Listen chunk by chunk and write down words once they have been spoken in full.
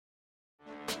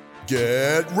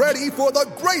Get ready for the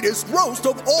greatest roast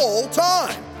of all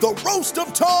time, the Roast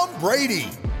of Tom Brady,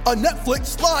 a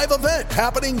Netflix live event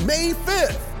happening May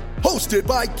 5th. Hosted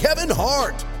by Kevin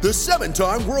Hart, the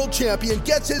 7-time world champion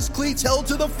gets his cleats held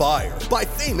to the fire by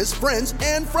famous friends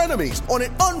and frenemies on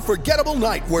an unforgettable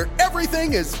night where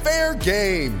everything is fair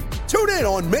game. Tune in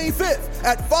on May 5th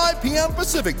at 5 p.m.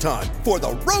 Pacific time for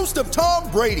the Roast of Tom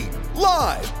Brady,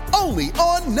 live only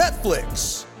on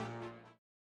Netflix.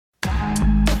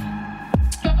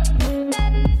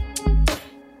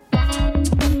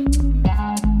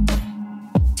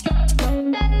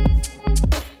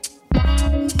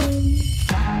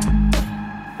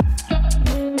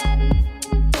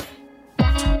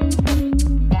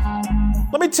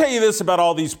 Let me tell you this about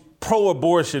all these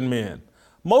pro-abortion men.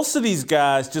 Most of these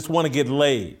guys just want to get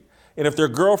laid. And if their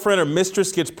girlfriend or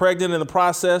mistress gets pregnant in the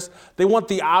process, they want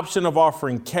the option of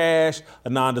offering cash, a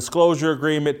non-disclosure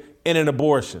agreement, and an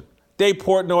abortion. Dave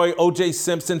Portnoy, O.J.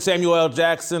 Simpson, Samuel L.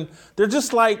 Jackson, they're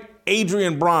just like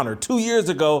Adrian Bronner. 2 years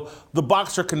ago, the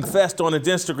boxer confessed on his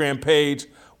Instagram page,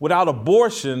 without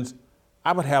abortions,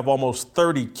 I would have almost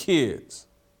 30 kids.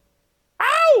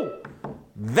 Ow!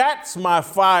 That's my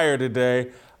fire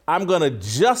today. I'm going to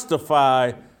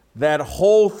justify that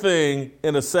whole thing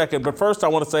in a second. But first, I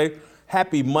want to say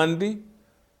happy Monday.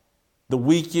 The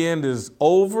weekend is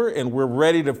over, and we're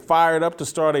ready to fire it up to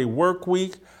start a work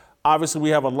week. Obviously, we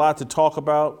have a lot to talk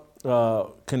about,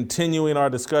 continuing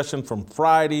our discussion from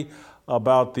Friday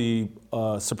about the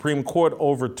Supreme Court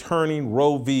overturning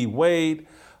Roe v. Wade.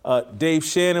 Dave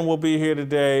Shannon will be here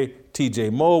today.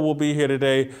 TJ Moe will be here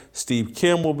today. Steve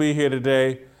Kim will be here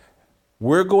today.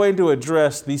 We're going to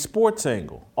address the sports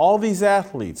angle. All these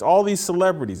athletes, all these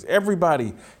celebrities,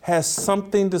 everybody has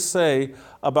something to say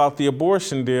about the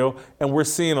abortion deal, and we're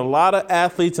seeing a lot of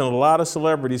athletes and a lot of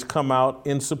celebrities come out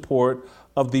in support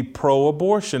of the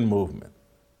pro-abortion movement.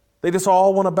 They just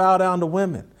all want to bow down to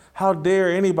women. How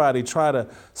dare anybody try to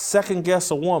second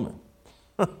guess a woman?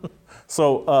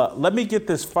 So let me get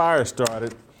this fire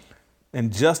started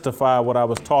and justify what I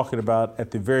was talking about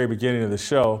at the very beginning of the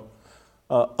show.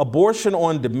 Abortion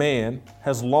on demand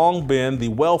has long been the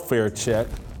welfare check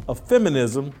of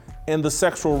feminism and the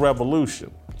sexual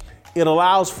revolution. It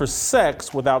allows for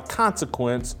sex without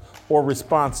consequence or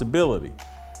responsibility.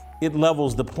 It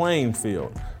levels the playing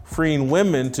field, freeing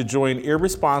women to join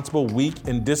irresponsible, weak,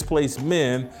 and displaced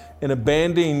men in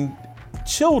abandoning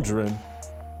children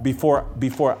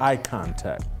before eye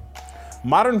contact.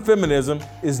 Modern feminism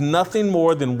is nothing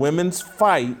more than women's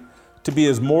fight to be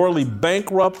as morally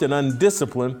bankrupt and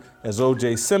undisciplined as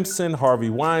O.J. Simpson,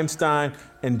 Harvey Weinstein,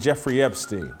 and Jeffrey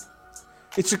Epstein.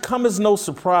 It should come as no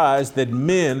surprise that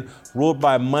men ruled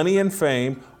by money and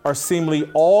fame are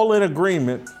seemingly all in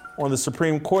agreement on the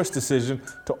Supreme Court's decision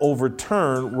to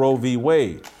overturn Roe v.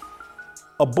 Wade.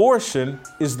 Abortion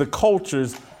is the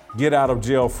culture's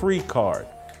get-out-of-jail-free card.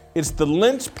 It's the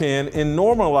linchpin in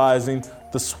normalizing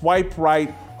the swipe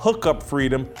right hookup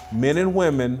freedom men and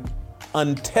women,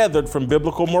 untethered from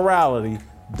biblical morality,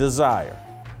 desire.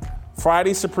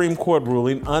 Friday's Supreme Court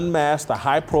ruling unmasked the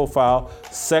high-profile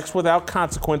Sex Without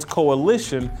Consequence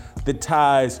coalition that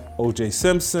ties O.J.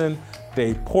 Simpson,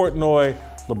 Dave Portnoy,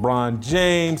 LeBron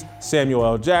James, Samuel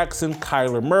L. Jackson,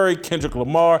 Kyler Murray, Kendrick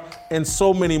Lamar, and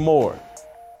so many more.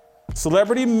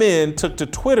 Celebrity men took to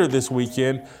Twitter this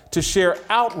weekend to share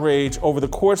outrage over the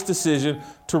court's decision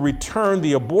to return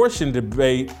the abortion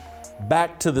debate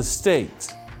back to the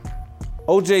states.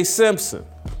 O.J. Simpson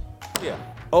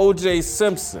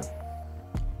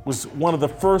was one of the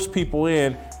first people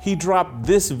in. He dropped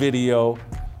this video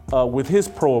with his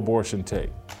pro-abortion take.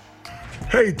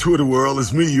 Hey, Twitter world,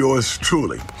 it's me, yours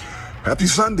truly. Happy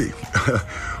Sunday.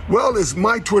 Well, it's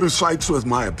my Twitter site, so it's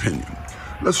my opinion.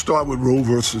 Let's start with Roe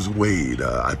versus Wade.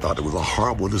 I thought it was a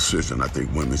horrible decision. I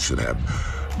think women should have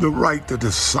the right to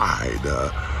decide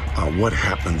what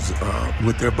happens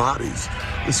with their bodies,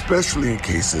 especially in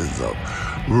cases of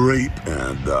rape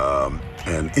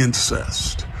and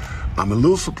incest. I'm a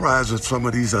little surprised at some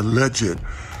of these alleged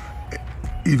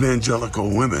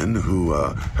evangelical women who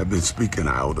have been speaking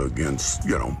out against,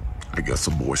 I guess,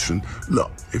 abortion.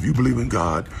 Look, if you believe in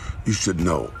God, you should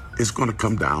know it's going to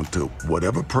come down to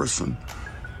whatever person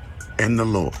and the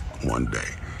Lord one day.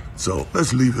 So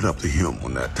let's leave it up to him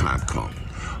when that time comes.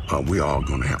 We're all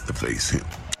going to have to face him.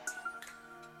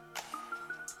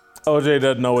 OJ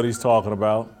doesn't know what he's talking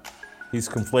about. He's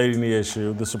conflating the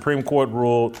issue. The Supreme Court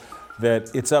ruled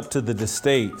that it's up to the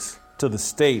states to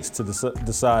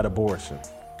decide abortion.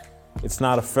 It's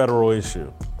not a federal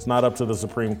issue. It's not up to the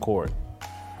Supreme Court.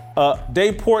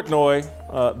 Dave Portnoy,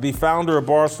 the founder of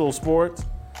Barstool Sports,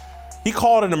 he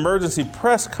called an emergency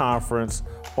press conference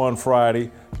on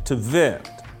Friday to vent.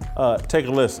 Take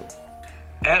a listen.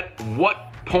 At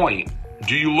what point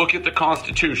do you look at the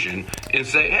Constitution and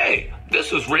say, hey,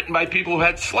 this was written by people who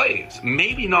had slaves?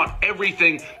 Maybe not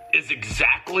everything is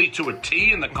exactly to a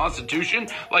T in the Constitution.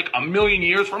 Like a million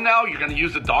years from now, you're going to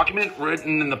use the document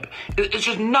written in the... It's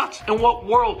just nuts. In what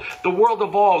world? The world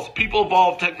evolves. People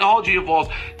evolve. Technology evolves.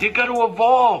 You got to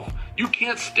evolve. You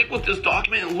can't stick with this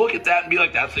document and look at that and be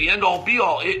like, that's the end-all,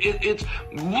 be-all. It's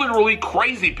literally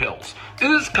crazy pills.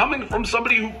 This is coming from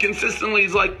somebody who consistently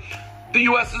is like, the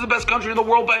U.S. is the best country in the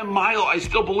world by a mile. I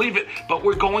still believe it. But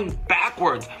we're going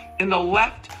backwards. And the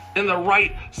left and the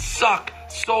right suck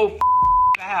so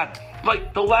bad.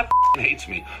 Like, the left hates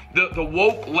me. The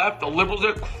woke left, the liberals,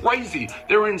 they're crazy.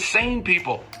 They're insane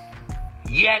people.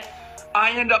 Yet,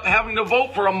 I end up having to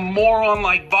vote for a moron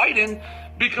like Biden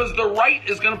because the right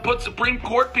is going to put Supreme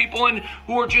Court people in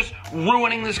who are just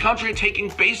ruining this country and taking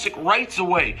basic rights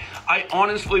away. I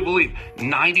honestly believe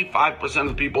 95% of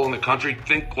the people in the country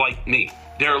think like me.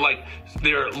 They're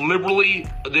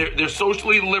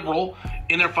socially liberal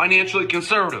and they're financially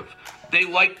conservative. They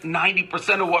like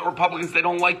 90% of what Republicans, they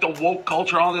don't like the woke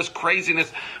culture, all this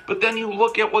craziness. But then you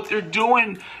look at what they're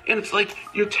doing and it's like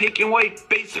you're taking away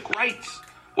basic rights.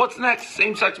 What's next?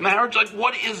 Same-sex marriage? Like,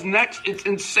 what is next? It's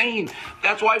insane.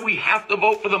 That's why we have to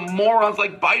vote for the morons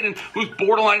like Biden, who's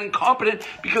borderline incompetent,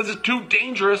 because it's too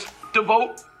dangerous to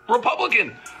vote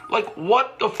Republican. Like,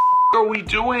 what the are we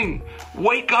doing?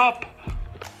 Wake up.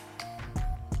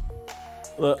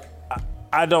 Look,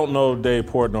 I don't know Dave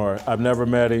Portnoy. I've never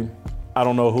met him. I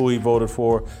don't know who he voted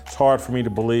for. It's hard for me to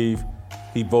believe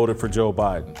he voted for Joe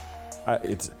Biden.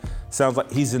 It sounds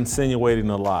like he's insinuating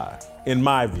a lie, in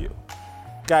my view.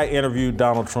 Guy interviewed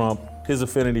Donald Trump, his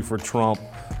affinity for Trump,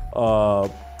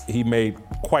 he made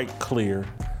quite clear.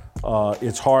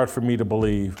 It's hard for me to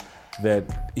believe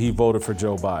that he voted for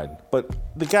Joe Biden. But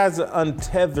the guy's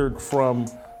untethered from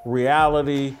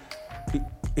reality.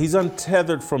 He's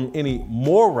untethered from any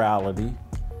morality.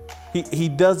 He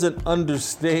doesn't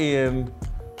understand,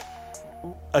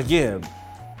 again,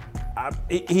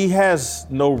 he has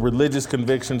no religious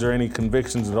convictions or any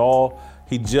convictions at all.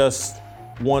 He just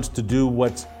wants to do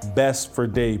what's best for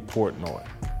Dave Portnoy.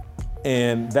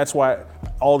 And that's why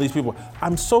all these people,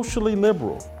 I'm socially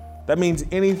liberal. That means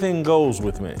anything goes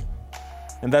with me.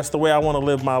 And that's the way I want to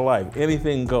live my life.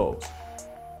 Anything goes.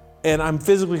 And I'm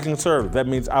physically conservative. That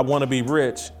means I want to be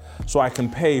rich so I can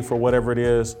pay for whatever it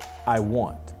is I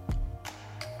want.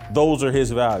 Those are his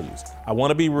values. I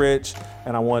want to be rich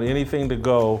and I want anything to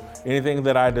go, anything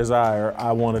that I desire,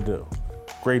 I want to do.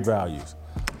 Great values.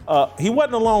 He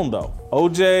wasn't alone though.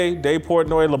 OJ, Dave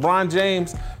Portnoy, LeBron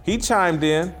James, he chimed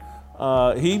in.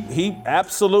 He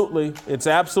absolutely, it's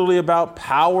absolutely about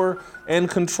power and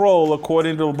control,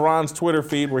 according to LeBron's Twitter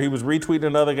feed, where he was retweeting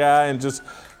another guy and just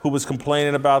who was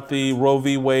complaining about the Roe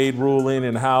v. Wade ruling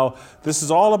and how this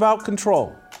is all about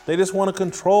control. They just want to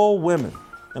control women.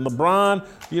 And LeBron,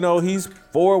 he's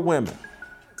for women.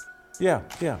 Yeah.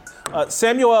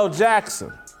 Samuel L.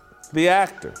 Jackson, the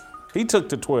actor, he took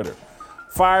to Twitter,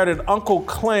 fired an Uncle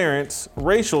Clarence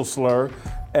racial slur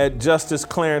at Justice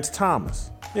Clarence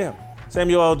Thomas. Yeah,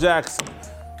 Samuel L. Jackson.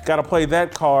 Got to play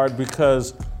that card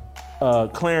because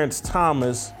Clarence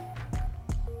Thomas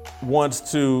wants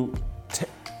the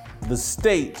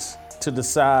states to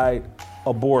decide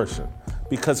abortion,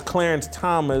 because Clarence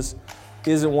Thomas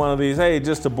isn't one of these, hey,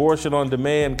 just abortion on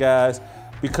demand guys,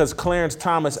 because Clarence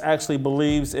Thomas actually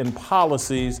believes in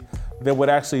policies that would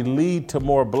actually lead to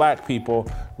more black people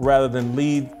rather than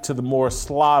lead to the more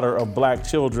slaughter of black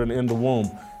children in the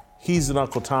womb. He's an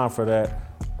Uncle Tom for that.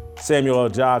 Samuel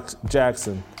L.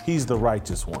 Jackson, he's the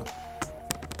righteous one.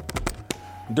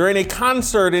 During a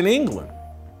concert in England,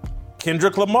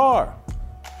 Kendrick Lamar,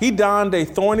 he donned a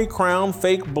thorny crown,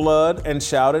 fake blood, and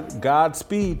shouted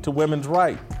Godspeed to women's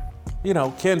rights.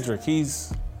 Kendrick,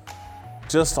 he's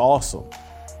just awesome.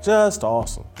 Just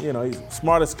awesome. He's the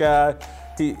smartest guy.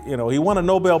 He won a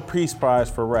Nobel Peace Prize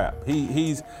for rap.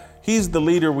 He's the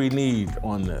leader we need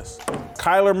on this.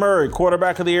 Kyler Murray,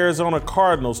 quarterback of the Arizona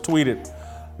Cardinals, tweeted,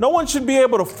 "No one should be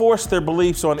able to force their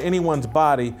beliefs on anyone's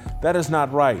body. That is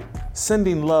not right.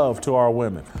 Sending love to our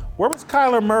women." Where was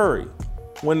Kyler Murray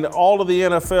when all of the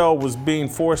NFL was being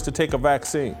forced to take a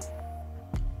vaccine?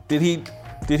 Did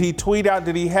he tweet out,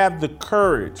 did he have the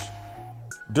courage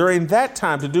during that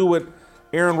time to do what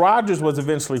Aaron Rodgers was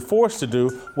eventually forced to do,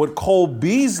 what Cole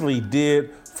Beasley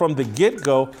did from the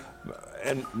get-go?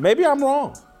 And maybe I'm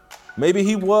wrong. Maybe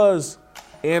he was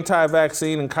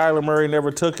anti-vaccine and Kyler Murray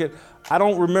never took it. I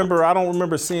don't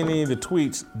remember seeing any of the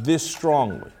tweets this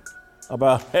strongly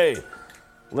about, hey,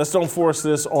 let's don't force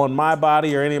this on my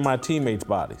body or any of my teammates'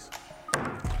 bodies.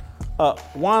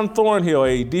 Juan Thornhill,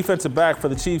 a defensive back for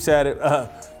the Chiefs, added,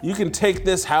 you can take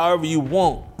this however you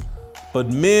want,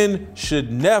 but men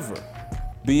should never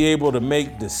be able to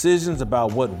make decisions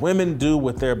about what women do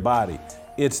with their body.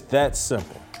 It's that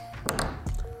simple.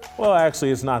 Well, actually,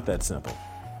 it's not that simple,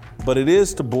 but it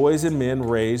is to boys and men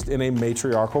raised in a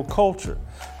matriarchal culture.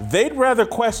 They'd rather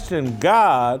question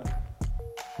God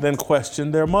than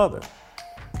question their mother.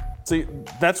 See,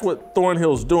 that's what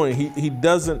Thornhill's doing. He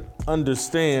doesn't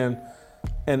understand.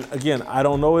 And again, I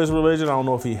don't know his religion. I don't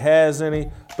know if he has any,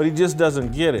 but he just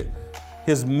doesn't get it.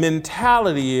 His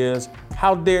mentality is,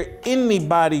 how dare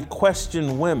anybody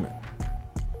question women?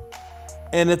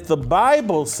 And if the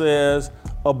Bible says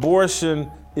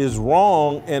abortion is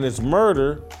wrong and it's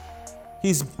murder,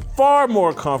 he's far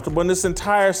more comfortable, and this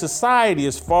entire society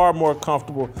is far more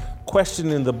comfortable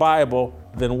questioning the Bible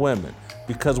than women,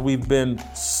 because we've been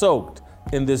soaked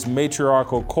in this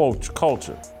matriarchal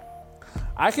culture.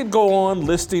 I could go on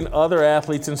listing other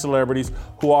athletes and celebrities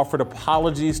who offered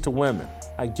apologies to women.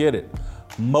 I get it.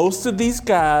 Most of these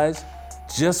guys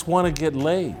just want to get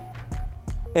laid.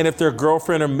 And if their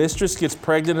girlfriend or mistress gets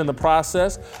pregnant in the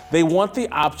process, they want the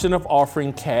option of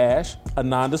offering cash, a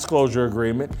non-disclosure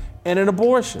agreement, and an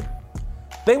abortion.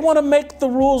 They want to make the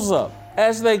rules up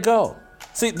as they go.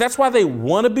 See, that's why they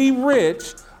want to be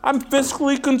rich. I'm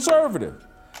fiscally conservative.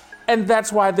 And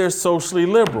that's why they're socially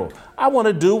liberal. I want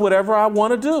to do whatever I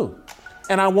want to do.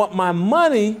 And I want my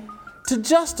money to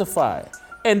justify it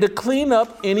and to clean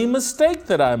up any mistake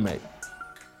that I make.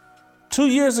 2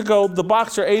 years ago, the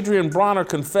boxer Adrian Bronner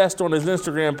confessed on his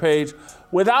Instagram page,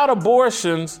 without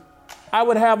abortions, I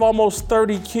would have almost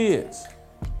 30 kids.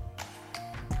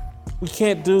 We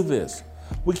can't do this.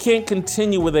 We can't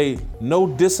continue with a no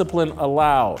discipline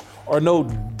allowed or no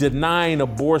denying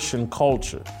abortion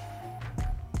culture.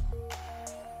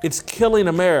 It's killing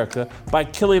America by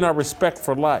killing our respect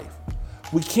for life.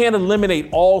 We can't eliminate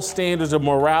all standards of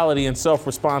morality and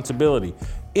self-responsibility.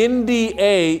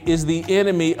 NDA is the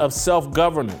enemy of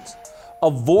self-governance.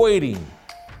 Avoiding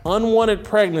unwanted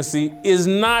pregnancy is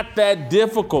not that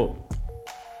difficult.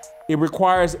 It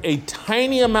requires a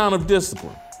tiny amount of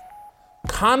discipline.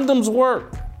 Condoms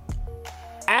work.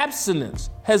 Abstinence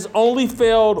has only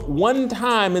failed one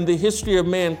time in the history of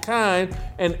mankind,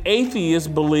 and atheists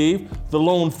believe the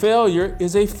lone failure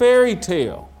is a fairy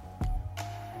tale.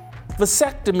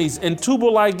 Vasectomies and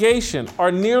tubal ligation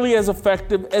are nearly as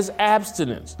effective as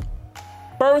abstinence.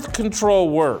 Birth control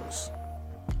works.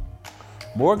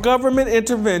 More government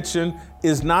intervention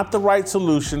is not the right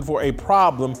solution for a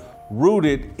problem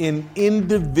rooted in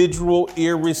individual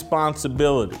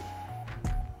irresponsibility.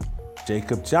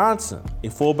 Jacob Johnson, a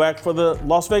fullback for the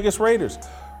Las Vegas Raiders,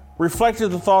 reflected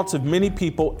the thoughts of many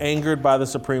people angered by the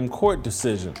Supreme Court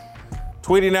decision,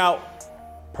 tweeting out,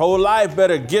 "Pro-life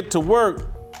better get to work.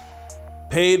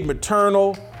 Paid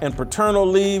maternal and paternal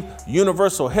leave,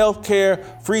 universal health care,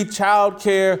 free child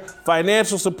care,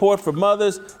 financial support for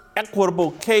mothers,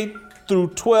 equitable K through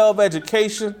 12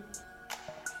 education."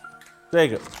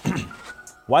 Jacob,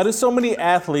 why do so many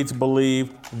athletes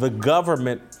believe the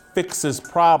government fixes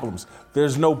problems?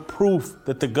 There's no proof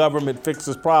that the government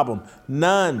fixes problems.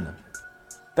 None.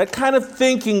 That kind of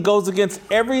thinking goes against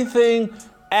everything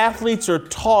athletes are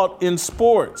taught in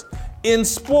sports. In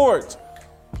sports,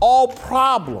 all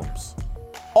problems,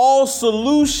 all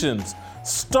solutions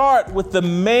start with the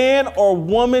man or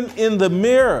woman in the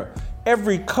mirror.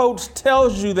 Every coach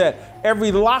tells you that.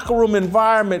 Every locker room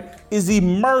environment is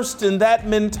immersed in that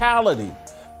mentality.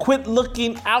 Quit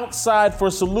looking outside for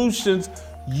solutions.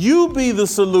 You be the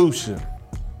solution.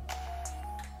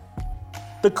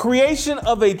 The creation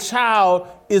of a child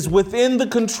is within the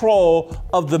control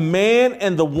of the man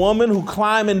and the woman who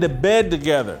climb into bed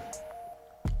together.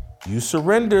 You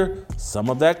surrender some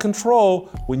of that control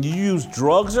when you use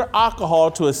drugs or alcohol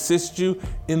to assist you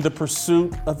in the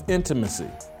pursuit of intimacy.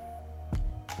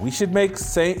 We should make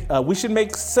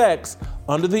sex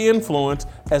under the influence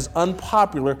as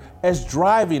unpopular as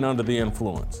driving under the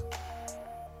influence.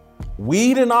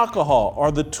 Weed and alcohol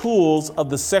are the tools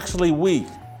of the sexually weak.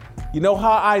 You know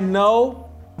how I know?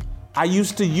 I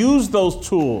used to use those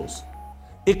tools.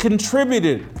 It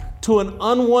contributed to an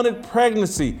unwanted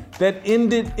pregnancy that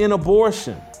ended in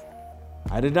abortion.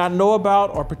 I did not know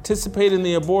about or participate in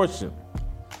the abortion,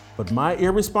 but my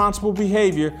irresponsible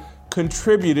behavior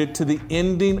contributed to the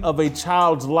ending of a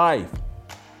child's life.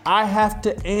 I have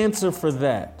to answer for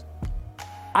that.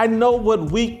 I know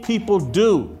what weak people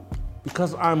do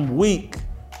because I'm weak.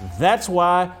 That's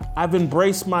why I've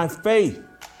embraced my faith.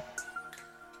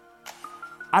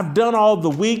 I've done all the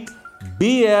weak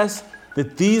BS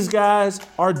that these guys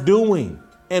are doing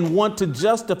and want to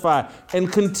justify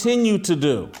and continue to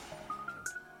do.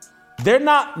 They're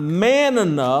not man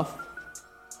enough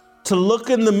to look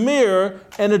in the mirror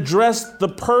and address the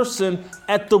person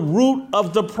at the root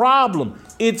of the problem.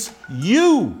 It's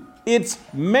you. It's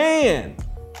man.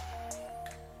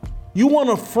 You want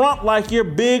to front like you're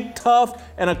big, tough,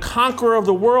 and a conqueror of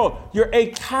the world. You're a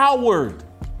coward.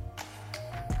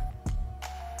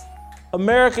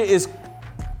 America is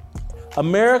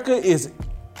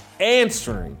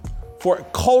answering for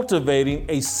cultivating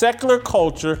a secular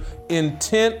culture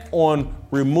intent on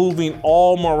removing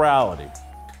all morality.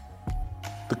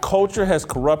 The culture has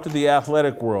corrupted the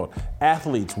athletic world.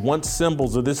 Athletes, once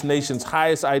symbols of this nation's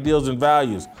highest ideals and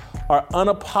values, are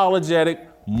unapologetic,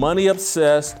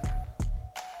 money-obsessed,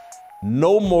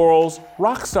 no morals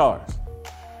rock stars.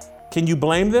 Can you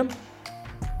blame them?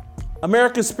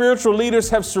 America's spiritual leaders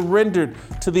have surrendered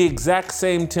to the exact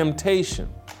same temptation.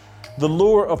 The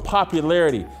lure of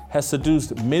popularity has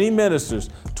seduced many ministers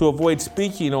to avoid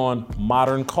speaking on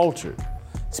modern culture.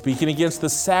 Speaking against the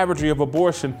savagery of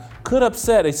abortion could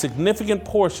upset a significant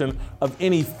portion of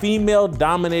any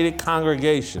female-dominated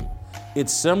congregation.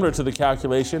 It's similar to the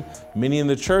calculation many in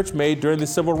the church made during the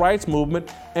civil rights movement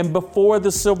and before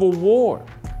the Civil War.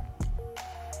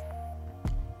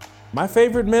 My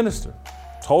favorite minister,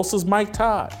 Tulsa's Mike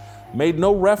Todd, made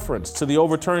no reference to the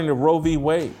overturning of Roe v.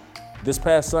 Wade this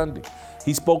past Sunday.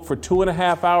 He spoke for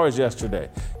 2.5 hours yesterday.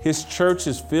 His church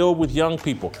is filled with young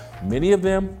people. Many of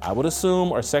them, I would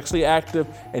assume, are sexually active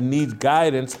and need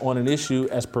guidance on an issue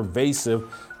as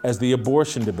pervasive as the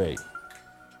abortion debate.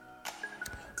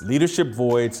 Leadership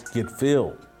voids get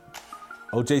filled.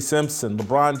 O.J. Simpson,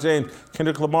 LeBron James,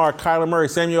 Kendrick Lamar, Kyler Murray,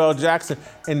 Samuel L. Jackson,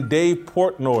 and Dave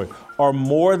Portnoy are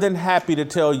more than happy to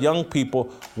tell young people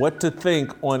what to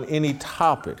think on any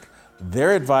topic.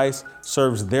 Their advice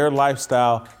serves their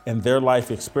lifestyle and their life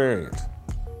experience.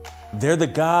 They're the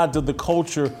gods of the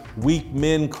culture weak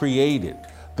men created,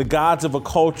 the gods of a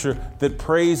culture that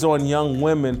preys on young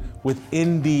women with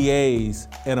NDAs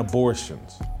and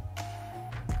abortions.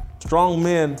 Strong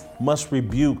men must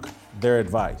rebuke their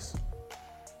advice.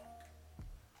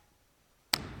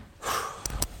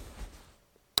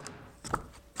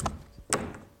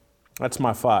 That's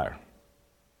my fire.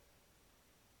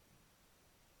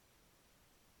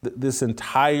 This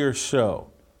entire show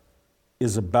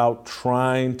is about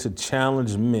trying to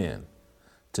challenge men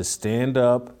to stand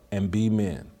up and be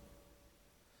men.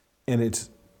 And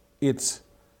it's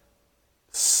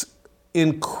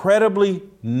incredibly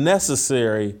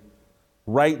necessary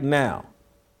right now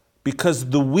because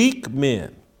the weak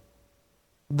men,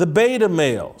 the beta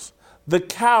males, the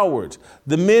cowards,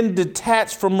 the men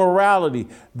detached from morality,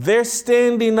 they're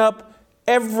standing up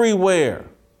everywhere.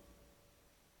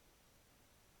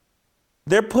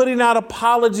 They're putting out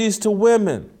apologies to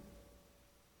women.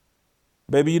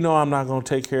 Baby, you know I'm not going to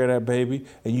take care of that baby.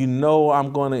 And you know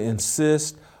I'm going to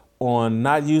insist on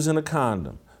not using a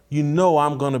condom. You know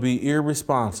I'm going to be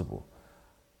irresponsible.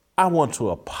 I want to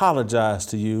apologize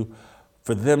to you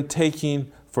for them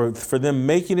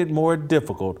making it more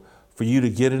difficult for you to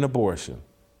get an abortion.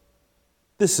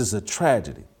 This is a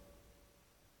tragedy.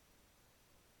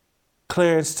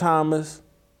 Clarence Thomas,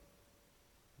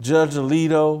 Judge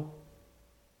Alito,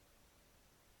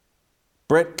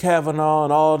 Brett Kavanaugh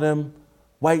and all them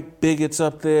white bigots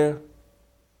up there,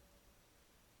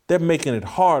 they're making it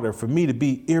harder for me to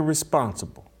be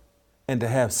irresponsible and to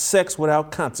have sex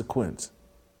without consequence.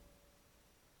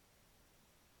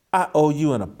 I owe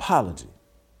you an apology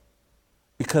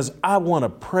because I want to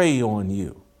prey on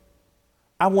you.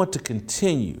 I want to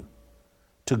continue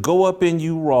to go up in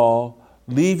you raw,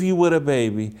 leave you with a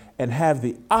baby, and have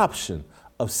the option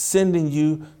of sending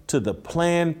you to the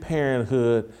Planned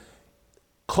Parenthood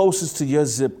closest to your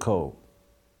zip code.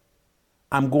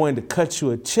 I'm going to cut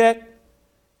you a check,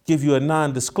 give you a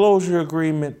non-disclosure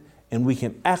agreement, and we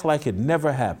can act like it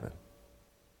never happened.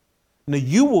 Now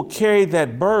you will carry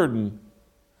that burden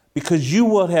because you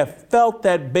will have felt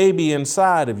that baby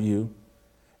inside of you,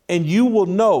 and you will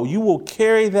know, you will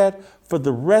carry that for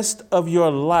the rest of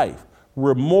your life.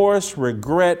 Remorse,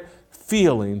 regret,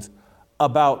 feelings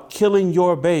about killing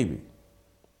your baby.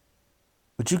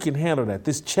 But you can handle that.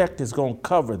 This check is going to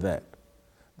cover that.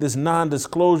 This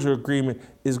non-disclosure agreement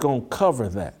is going to cover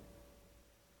that.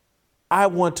 I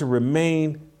want to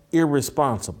remain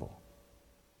irresponsible.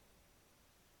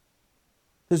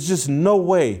 There's just no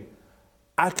way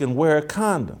I can wear a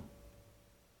condom.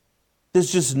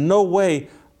 There's just no way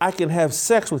I can have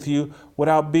sex with you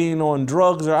without being on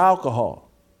drugs or alcohol.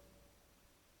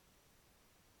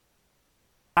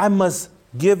 I must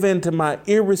give in to my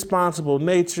irresponsible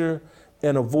nature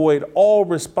and avoid all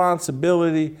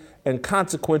responsibility and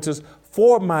consequences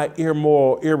for my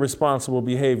immoral, irresponsible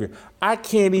behavior. I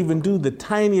can't even do the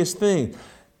tiniest thing.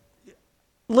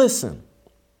 Listen,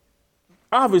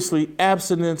 obviously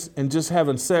abstinence and just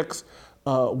having sex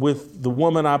with the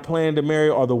woman I plan to marry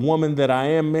or the woman that I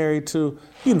am married to,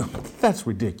 that's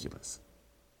ridiculous.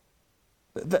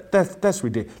 That's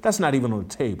ridiculous. That's not even on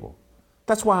the table.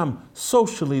 That's why I'm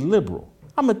socially liberal.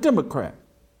 I'm a Democrat.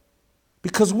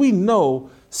 Because we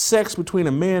know sex between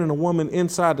a man and a woman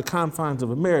inside the confines of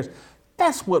a marriage,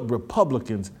 that's what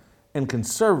Republicans and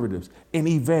conservatives and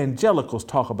evangelicals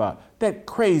talk about, that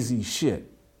crazy shit.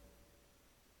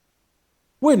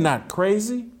 We're not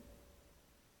crazy.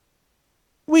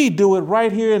 We do it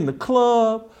right here in the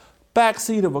club,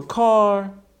 backseat of a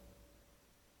car,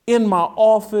 in my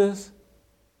office.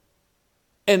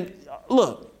 And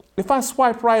look, if I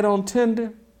swipe right on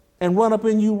Tinder and run up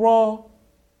in you raw,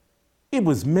 it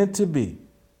was meant to be.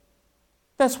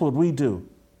 That's what we do.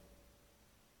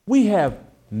 We have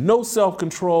no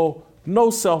self-control, no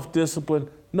self-discipline,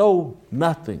 no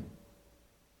nothing.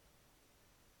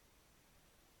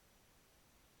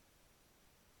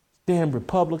 Damn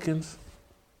Republicans,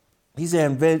 these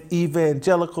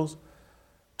evangelicals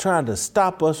trying to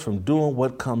stop us from doing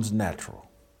what comes natural.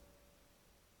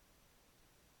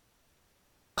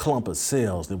 Clump of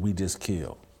cells that we just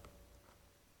killed.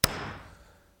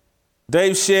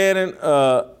 Dave Shannon,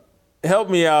 help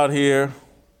me out here.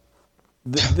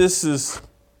 This is,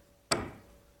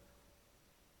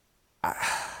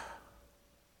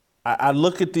 I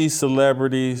look at these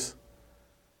celebrities.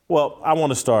 Well, I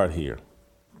want to start here.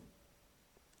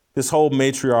 This whole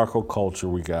matriarchal culture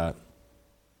we got,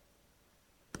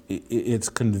 it's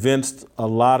convinced a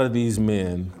lot of these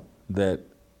men that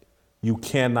you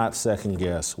cannot second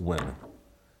guess women.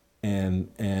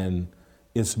 And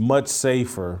it's much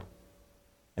safer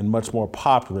and much more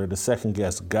popular to second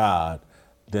guess God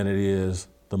than it is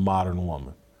the modern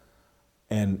woman.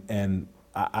 And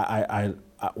I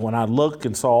when I look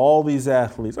and saw all these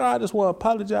athletes, I just want to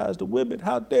apologize to women.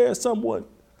 How dare someone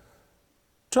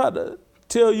try to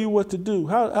tell you what to do?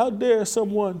 How dare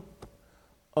someone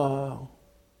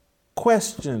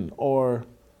question or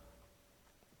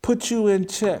put you in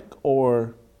check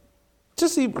or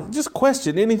just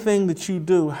question anything that you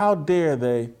do? How dare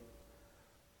they?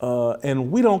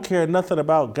 And we don't care nothing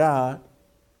about God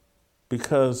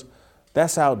because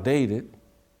that's outdated.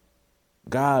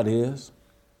 God is.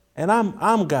 And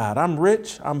I'm God. I'm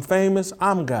rich. I'm famous.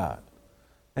 I'm God.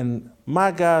 And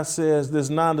my God says this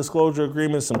non-disclosure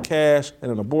agreement, some cash,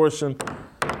 and an abortion,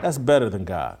 that's better than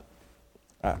God.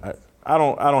 I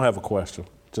don't have a question.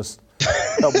 Just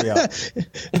help me out.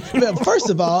 Well, first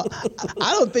of all,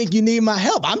 I don't think you need my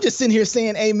help. I'm just sitting here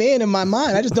saying amen in my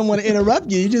mind. I just don't want to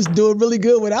interrupt you. You just do it really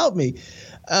good without me.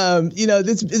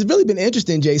 It's really been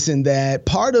interesting, Jason, that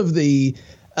part of the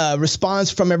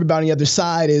response from everybody on the other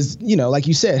side is, like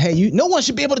you said, hey, no one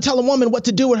should be able to tell a woman what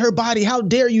to do with her body. How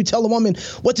dare you tell a woman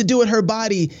what to do with her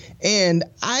body? And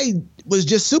I was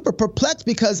just super perplexed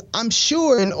because I'm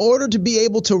sure in order to be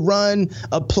able to run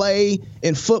a play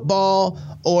in football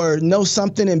or know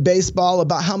something in baseball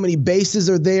about how many bases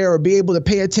are there or be able to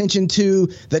pay attention to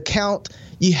the count,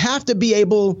 you have to be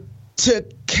able to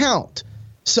count.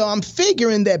 So I'm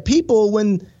figuring that people,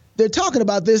 when they're talking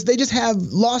about this, they just have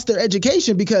lost their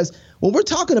education, because when we're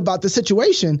talking about the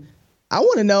situation, I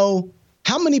want to know,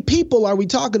 how many people are we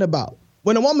talking about?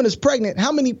 When a woman is pregnant,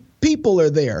 how many people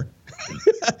are there?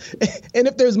 And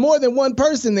if there's more than one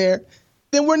person there,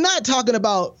 then we're not talking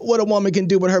about what a woman can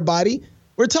do with her body.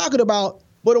 We're talking about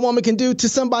what a woman can do to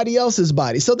somebody else's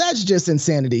body. So that's just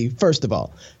insanity, first of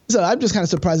all. So I'm just kind of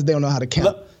surprised that they don't know how to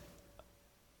count.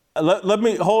 Let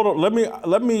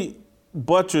me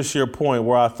buttress your point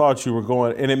where I thought you were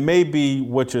going, and it may be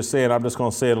what you're saying. I'm just going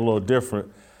to say it a little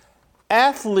different.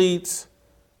 Athletes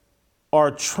are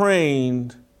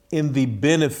trained in the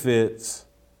benefits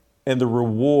and the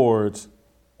rewards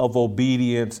of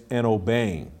obedience and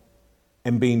obeying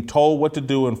and being told what to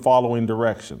do and following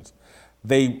directions.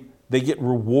 They get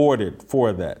rewarded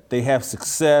for that. They have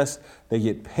success. They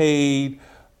get paid.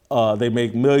 They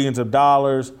make millions of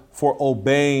dollars for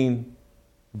obeying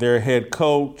their head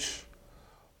coach,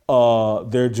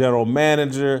 their general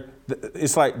manager.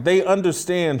 It's like they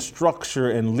understand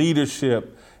structure and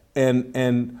leadership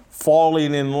and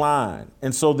falling in line.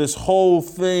 And so this whole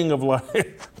thing of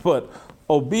like, but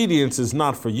obedience is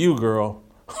not for you, girl.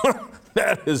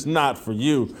 That is not for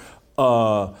you.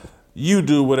 You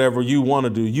do whatever you want to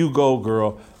do. You go,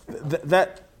 girl.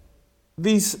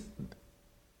 These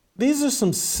are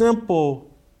some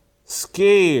simple,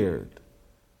 scared,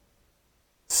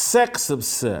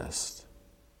 sex-obsessed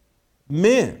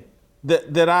men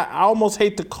that I almost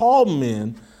hate to call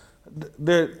men,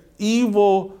 They're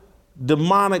evil,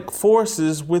 demonic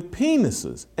forces with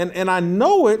penises. And I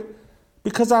know it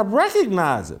because I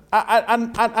recognize it.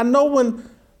 I know when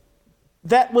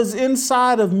that was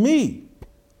inside of me,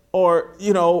 or,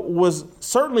 was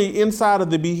certainly inside of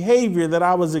the behavior that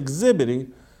I was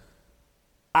exhibiting.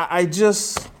 I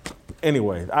just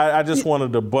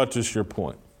wanted to buttress your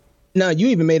point. No, you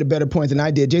even made a better point than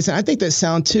I did. Jason, I think that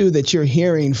sound, too, that you're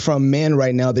hearing from men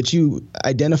right now that you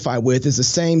identify with is the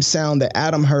same sound that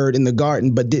Adam heard in the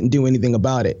garden but didn't do anything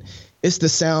about it. It's the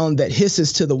sound that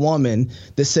hisses to the woman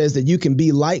that says that you can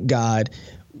be like God,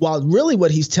 while really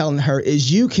what he's telling her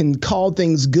is you can call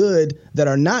things good that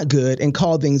are not good and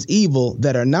call things evil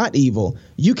that are not evil.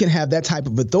 You can have that type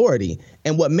of authority.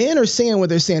 And what men are saying when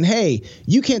they're saying, hey,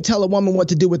 you can't tell a woman what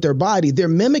to do with their body, they're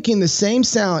mimicking the same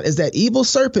sound as that evil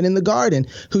serpent in the garden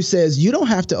who says you don't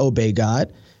have to obey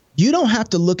God. You don't have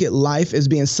to look at life as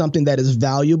being something that is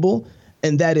valuable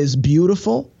and that is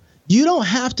beautiful. You don't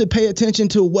have to pay attention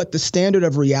to what the standard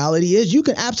of reality is. You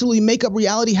can absolutely make up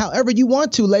reality however you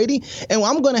want to, lady. And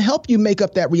I'm going to help you make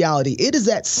up that reality. It is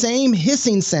that same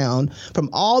hissing sound from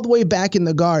all the way back in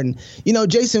the garden.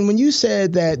 Jason, when you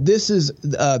said that this is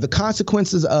the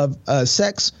consequences of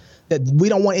sex, that we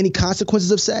don't want any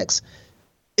consequences of sex,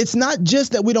 it's not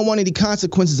just that we don't want any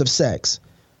consequences of sex.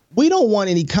 We don't want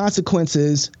any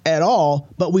consequences at all,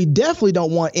 but we definitely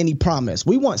don't want any promise.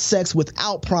 We want sex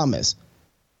without promise.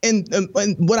 And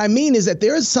what I mean is that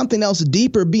there is something else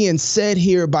deeper being said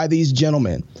here by these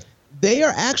gentlemen. They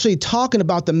are actually talking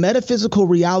about the metaphysical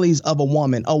realities of a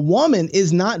woman. A woman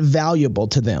is not valuable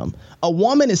to them. A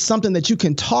woman is something that you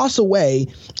can toss away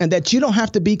and that you don't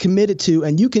have to be committed to,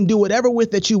 and you can do whatever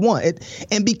with that you want.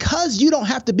 And because you don't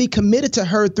have to be committed to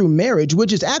her through marriage,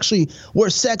 which is actually where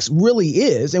sex really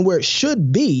is and where it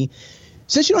should be,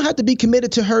 since you don't have to be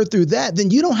committed to her through that,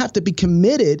 then you don't have to be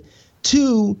committed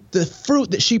to the fruit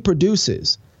that she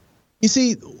produces. You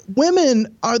see,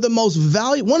 women are one of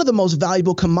the most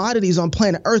valuable commodities on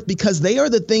planet Earth because they are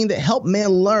the thing that help men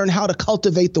learn how to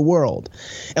cultivate the world.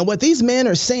 And what these men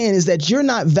are saying is that you're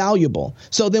not valuable.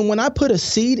 So then when I put a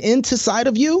seed inside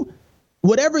of you,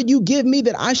 whatever you give me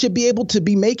that I should be able to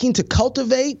be making to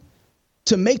cultivate,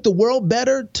 to make the world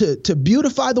better, to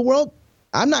beautify the world,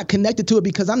 I'm not connected to it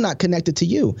because I'm not connected to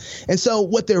you. And so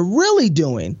what they're really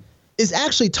doing is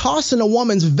actually tossing a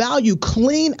woman's value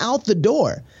clean out the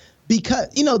door. Because,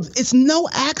 it's no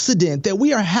accident that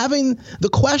we are having the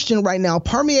question right now,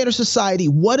 permeate our society,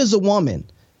 what is a woman?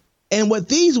 And what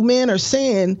these men are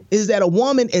saying is that a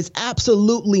woman is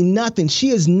absolutely nothing.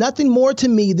 She is nothing more to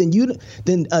me than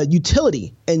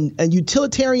utility and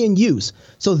utilitarian use.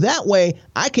 So that way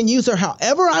I can use her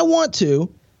however I want to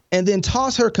and then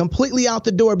toss her completely out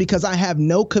the door because I have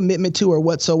no commitment to her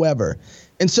whatsoever.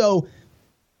 And so,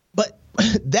 but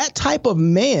that type of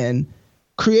man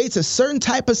creates a certain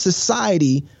type of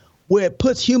society where it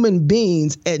puts human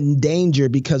beings in danger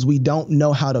because we don't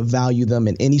know how to value them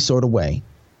in any sort of way.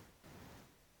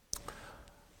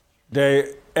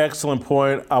 Dave, excellent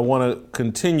point. I want to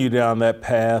continue down that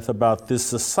path about this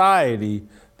society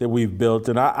that we've built.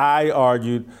 And I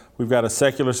argued we've got a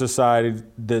secular society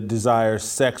that desires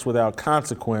sex without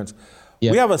consequence.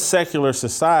 Yep. We have a secular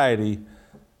society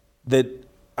that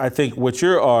I think what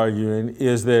you're arguing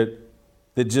is that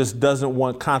just doesn't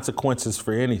want consequences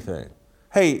for anything.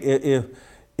 Hey,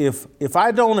 if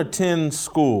I don't attend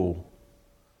school,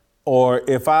 or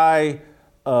if I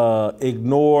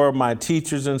ignore my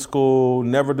teachers in school,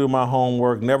 never do my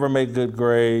homework, never make good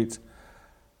grades,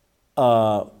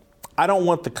 I don't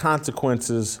want the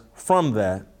consequences from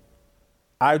that.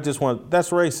 I just want, that's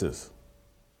racist.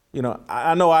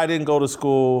 I know I didn't go to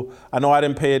school. I know I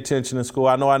didn't pay attention in school.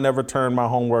 I know I never turned my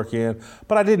homework in,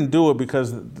 but I didn't do it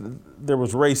because there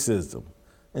was racism.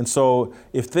 And so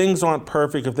if things aren't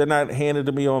perfect, if they're not handed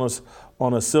to me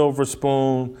on a silver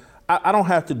spoon, I don't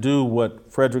have to do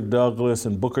what Frederick Douglass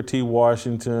and Booker T.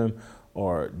 Washington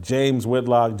or James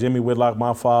Whitlock, Jimmy Whitlock,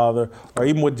 my father, or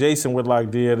even what Jason Whitlock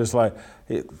did. It's like,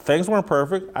 things weren't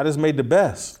perfect. I just made the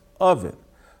best of it.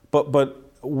 But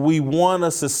we want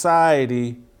a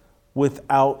society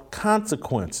without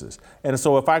consequences. And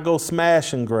so if I go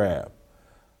smash and grab,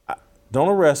 don't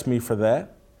arrest me for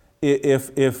that.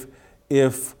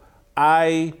 If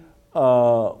I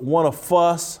want to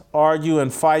fuss, argue,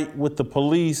 and fight with the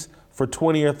police for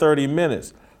 20 or 30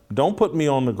 minutes, don't put me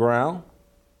on the ground.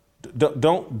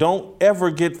 Don't ever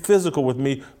get physical with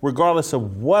me, regardless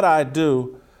of what I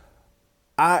do.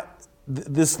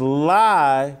 This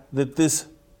lie that this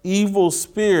evil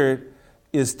spirit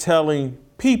is telling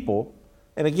people,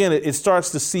 and again, it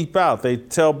starts to seep out. They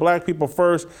tell black people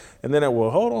first, and then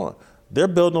hold on, they're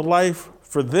building a life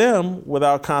for them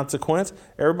without consequence.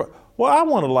 Everybody, well, I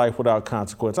want a life without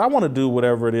consequence. I want to do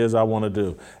whatever it is I want to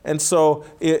do. And so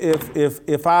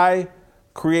if I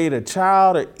create a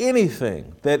child or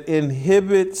anything that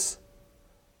inhibits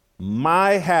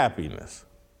my happiness,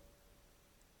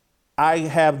 I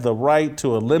have the right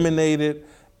to eliminate it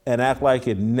and act like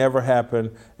it never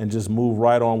happened and just move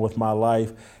right on with my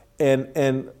life.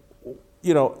 And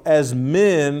you know, as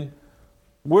men,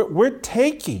 we're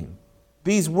taking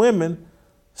these women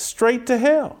straight to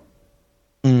hell.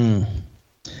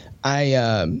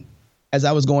 As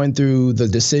I was going through the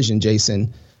decision,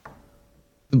 Jason,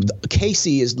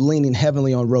 Casey is leaning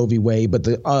heavily on Roe v. Wade, but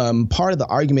the part of the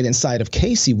argument inside of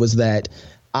Casey was that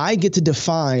I get to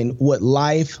define what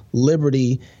life,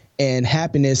 liberty, and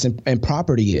happiness and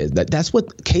property is. That's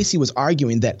what Casey was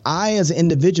arguing, that I as an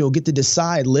individual get to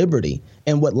decide liberty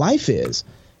and what life is.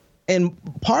 And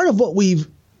part of what we've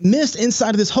missed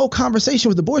inside of this whole conversation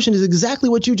with abortion is exactly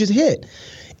what you just hit.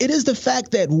 It is the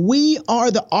fact that we are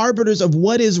the arbiters of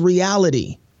what is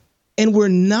reality, and we're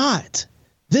not.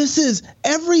 This is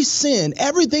every sin,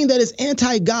 everything that is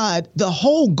anti-God. The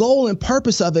whole goal and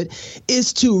purpose of it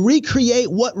is to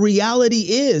recreate what reality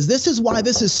is. This is why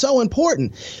this is so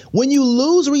important. When you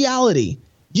lose reality,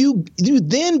 you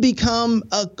then become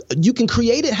you can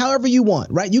create it however you want,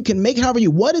 right? You can make it however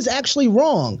you. What is actually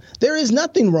wrong? There is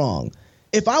nothing wrong.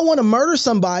 If I want to murder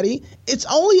somebody, it's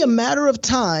only a matter of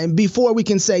time before we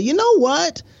can say, you know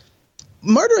what?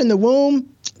 Murder in the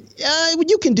womb,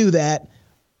 you can do that.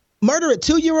 Murder at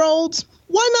 2-year-olds?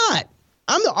 Why not?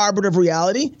 I'm the arbiter of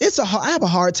reality. I have a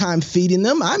hard time feeding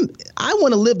them. I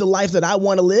want to live the life that I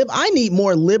want to live. I need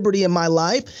more liberty in my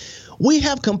life. We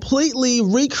have completely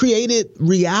recreated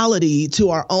reality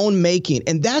to our own making.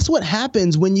 And that's what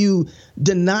happens when you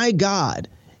deny God.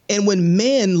 And when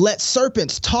men let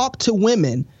serpents talk to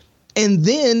women, and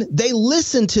then they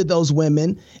listen to those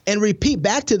women and repeat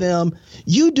back to them,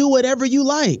 you do whatever you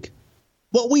like.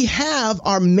 What we have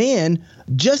are men,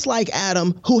 just like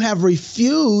Adam, who have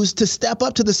refused to step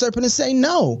up to the serpent and say,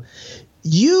 no,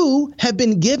 you have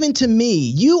been given to me.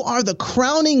 You are the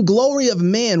crowning glory of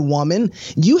man, woman.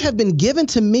 You have been given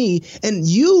to me, and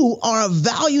you are of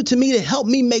value to me to help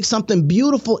me make something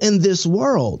beautiful in this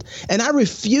world. And I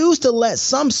refuse to let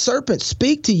some serpent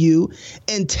speak to you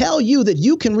and tell you that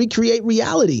you can recreate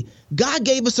reality. God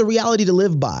gave us a reality to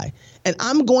live by. And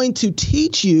I'm going to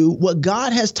teach you what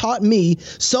God has taught me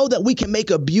so that we can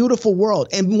make a beautiful world.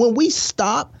 And when we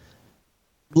stop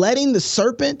letting the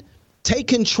serpent take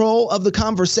control of the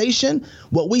conversation,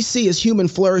 what we see is human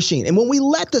flourishing. And when we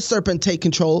let the serpent take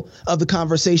control of the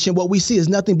conversation, what we see is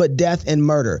nothing but death and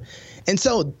murder. And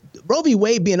so Roe v.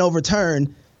 Wade being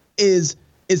overturned it's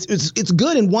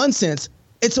good in one sense.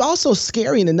 It's also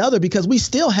scary in another, because we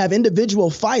still have individual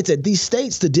fights at these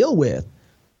states to deal with.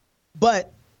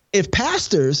 But if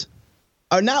pastors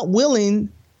are not willing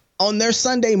on their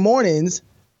Sunday mornings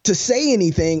to say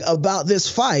anything about this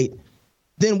fight,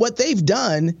 then what they've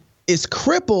done is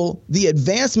cripple the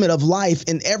advancement of life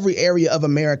in every area of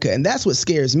America. And that's what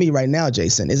scares me right now,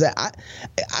 Jason, is that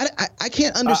I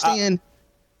can't understand.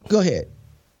 Go ahead.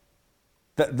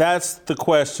 That's the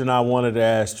question I wanted to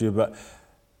ask you about.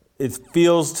 It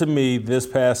feels to me this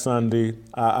past Sunday,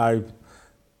 I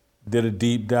did a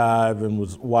deep dive and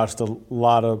watched a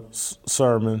lot of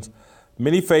sermons.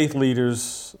 Many faith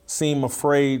leaders seem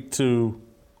afraid to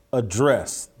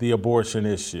address the abortion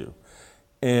issue.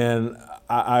 And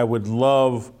I would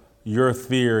love your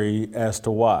theory as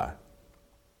to why.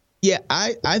 Yeah,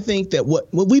 I think that what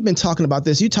we've been talking about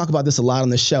this, you talk about this a lot on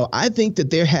the show. I think that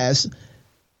there has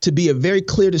to be a very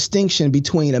clear distinction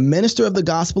between a minister of the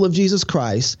gospel of Jesus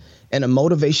Christ and a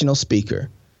motivational speaker.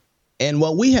 And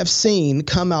what we have seen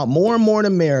come out more and more in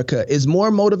America is more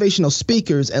motivational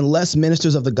speakers and less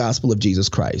ministers of the gospel of Jesus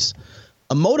Christ.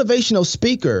 A motivational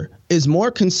speaker is more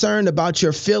concerned about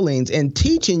your feelings and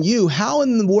teaching you how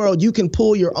in the world you can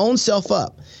pull your own self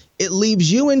up. It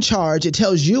leaves you in charge. It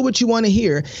tells you what you want to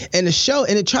hear, and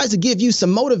it tries to give you some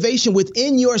motivation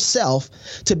within yourself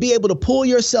to be able to pull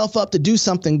yourself up to do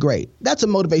something great. That's a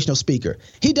motivational speaker.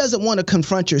 He doesn't want to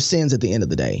confront your sins at the end of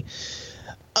the day.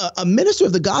 A minister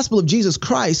of the gospel of Jesus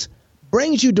Christ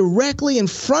brings you directly in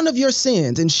front of your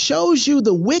sins and shows you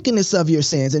the wickedness of your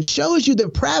sins and shows you the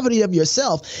depravity of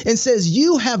yourself and says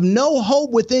you have no hope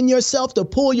within yourself to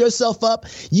pull yourself up.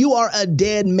 You are a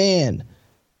dead man.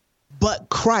 But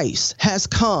Christ has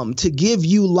come to give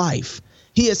you life.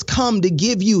 He has come to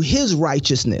give you his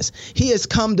righteousness. He has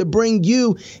come to bring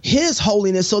you his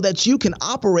holiness so that you can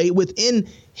operate within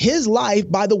his life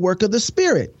by the work of the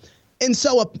Spirit. And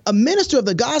so a minister of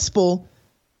the gospel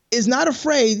is not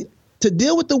afraid to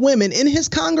deal with the women in his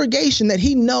congregation that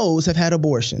he knows have had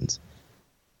abortions,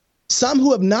 some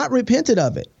who have not repented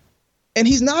of it. And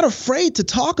he's not afraid to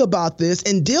talk about this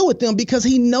and deal with them because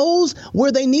he knows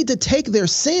where they need to take their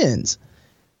sins.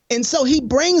 And so he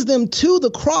brings them to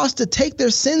the cross to take their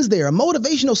sins there. A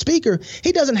motivational speaker,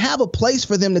 he doesn't have a place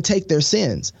for them to take their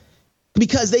sins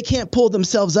because they can't pull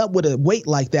themselves up with a weight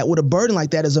like that, with a burden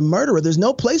like that as a murderer. There's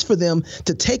no place for them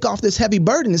to take off this heavy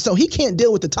burden. And so he can't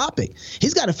deal with the topic.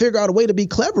 He's got to figure out a way to be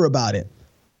clever about it.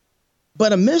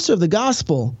 But a minister of the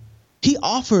gospel, he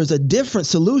offers a different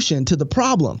solution to the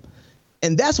problem.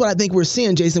 And that's what I think we're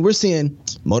seeing, Jason. We're seeing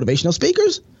motivational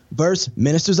speakers versus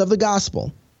ministers of the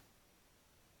gospel.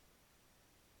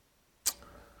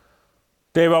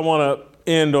 Dave, I want to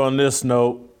end on this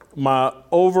note. My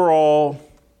overall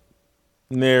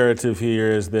narrative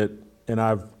here is that, and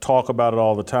I talk about it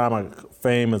all the time,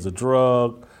 fame is a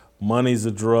drug, money's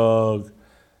a drug.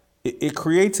 It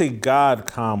creates a God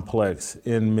complex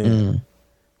in men.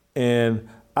 And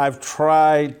I've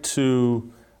tried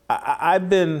to,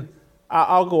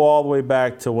 I'll go all the way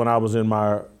back to when I was in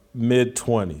my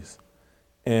mid-20s.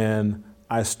 And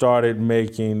I started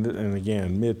making, and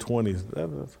again,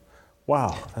 mid-20s,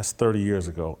 wow, that's 30 years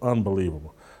ago.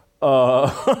 Unbelievable.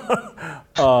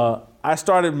 I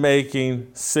started making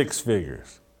six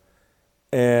figures.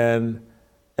 And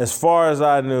as far as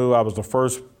I knew, I was the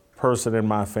first person in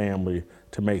my family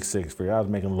to make six figures. I was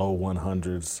making low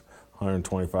 100s,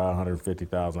 125,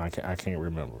 150,000. I can't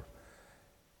remember.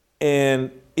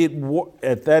 And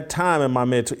at that time in my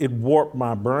it warped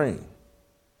my brain.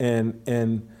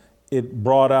 And it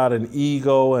brought out an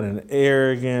ego and an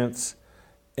arrogance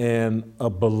and a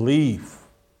belief.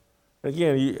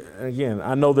 Again,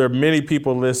 I know there are many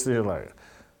people listening like,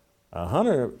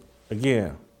 100,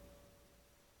 again,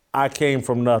 I came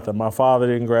from nothing. My father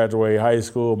didn't graduate high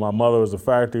school. My mother was a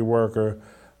factory worker.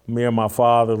 Me and my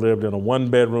father lived in a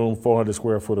one-bedroom, 400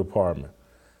 square foot apartment.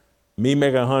 Me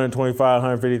making $125,000,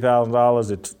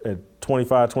 $150,000 at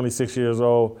 25, 26 years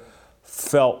old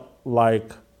felt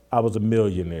like I was a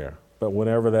millionaire, but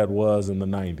whenever that was in the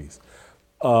 90s.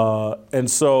 And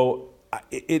so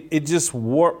it just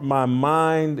warped my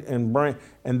mind and brain.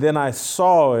 And then I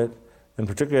saw it, and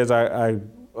particularly as I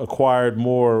acquired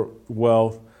more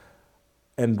wealth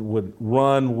and would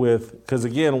run with, because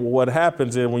again, what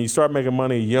happens is when you start making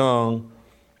money young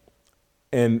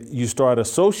and you start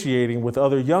associating with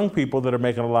other young people that are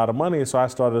making a lot of money, so I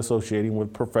started associating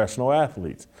with professional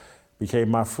athletes, became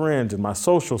my friends in my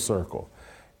social circle.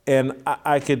 And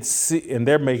I could see, and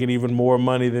they're making even more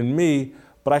money than me,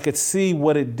 but I could see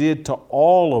what it did to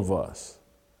all of us.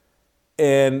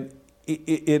 And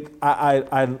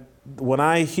when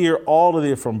I hear all of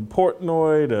it, from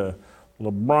Portnoy to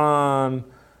LeBron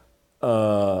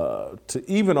to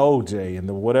even OJ and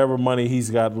whatever money he's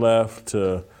got left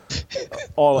to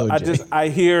all, I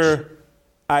hear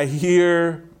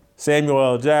Samuel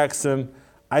L. Jackson.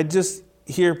 I just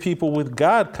hear people with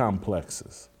God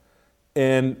complexes,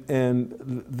 and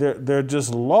they're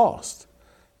just lost,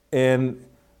 and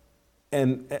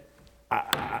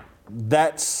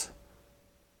that's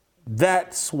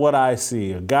what I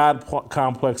see, a God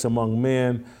complex among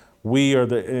men.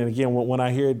 And again, when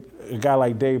I hear a guy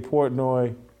like Dave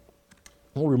Portnoy,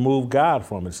 we'll remove God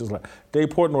from it. It's just like Dave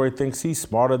Portnoy thinks he's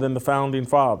smarter than the founding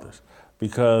fathers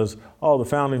because, the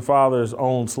founding fathers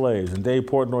owned slaves. And Dave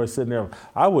Portnoy is sitting there,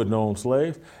 I wouldn't own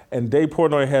slaves. And Dave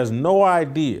Portnoy has no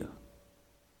idea.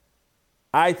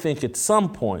 I think at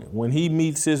some point when he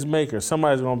meets his maker,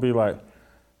 somebody's going to be like,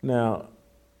 now,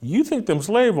 you think them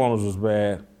slave owners was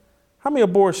bad. How many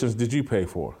abortions did you pay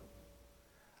for?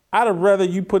 I'd have rather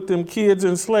you put them kids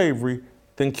in slavery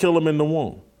than kill them in the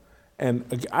womb.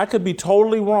 And I could be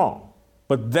totally wrong,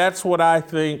 but that's what I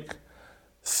think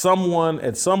someone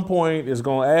at some point is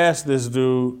going to ask this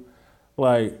dude,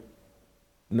 like,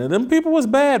 now them people was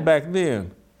bad back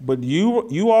then, but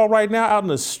you all right now out in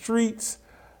the streets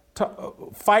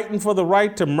fighting for the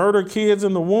right to murder kids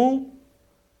in the womb?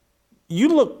 You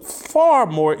look far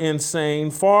more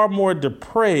insane, far more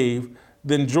depraved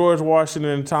than George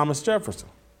Washington and Thomas Jefferson.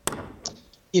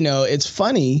 You know, it's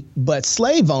funny, but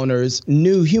slave owners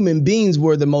knew human beings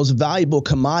were the most valuable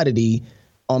commodity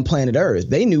on planet Earth.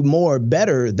 They knew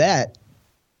better that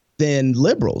than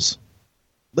liberals.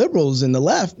 Liberals in the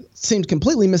left seem to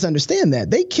completely misunderstand that.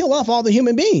 They kill off all the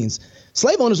human beings.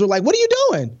 Slave owners were like, what are you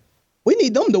doing? We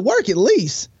need them to work at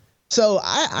least. So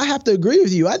I have to agree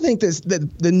with you. I think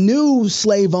that the new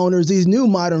slave owners, these new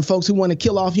modern folks who want to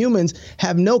kill off humans,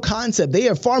 have no concept. They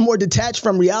are far more detached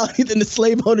from reality than the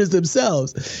slave owners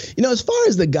themselves. You know, as far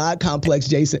as the God complex,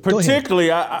 Jason,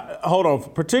 particularly, hold on.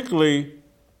 Particularly,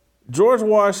 George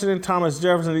Washington, Thomas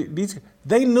Jefferson,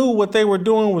 they knew what they were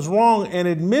doing was wrong and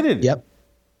admitted it. Yep.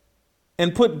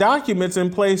 And put documents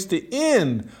in place to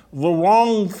end the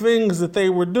wrong things that they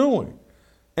were doing.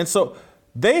 And so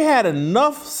they had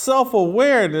enough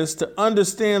self-awareness to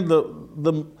understand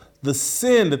the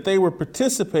sin that they were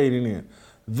participating in.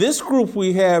 This group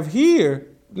we have here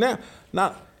now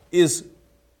is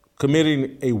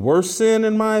committing a worse sin,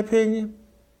 in my opinion,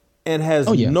 and has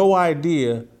no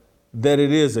idea that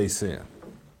it is a sin.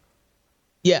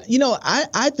 Yeah,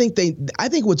 I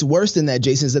think what's worse than that,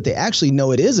 Jason, is that they actually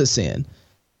know it is a sin.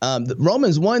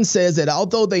 Romans 1 says that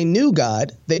although they knew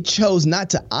God, they chose not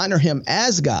to honor him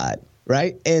as God,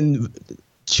 right? And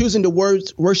choosing to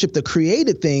worship the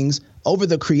created things over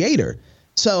the creator.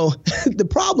 So the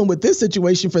problem with this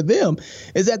situation for them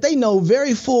is that they know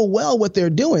very full well what they're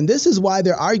doing. This is why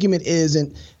their argument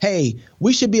isn't, hey,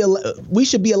 we should be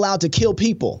allowed to kill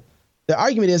people. The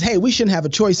argument is, hey, we shouldn't have a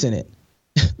choice in it.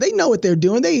 They know what they're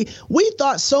doing. We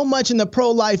thought so much in the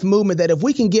pro-life movement that if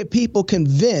we can get people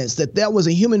convinced that there was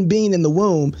a human being in the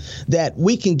womb, that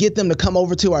we can get them to come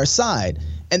over to our side.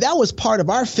 And that was part of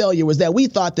our failure, was that we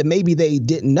thought that maybe they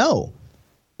didn't know.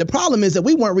 The problem is that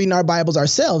we weren't reading our Bibles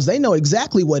ourselves. They know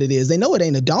exactly what it is. They know it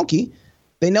ain't a donkey.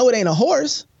 They know it ain't a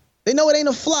horse. They know it ain't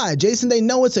a fly. Jason, they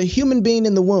know it's a human being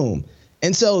in the womb.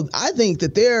 And so I think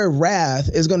that their wrath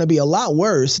is going to be a lot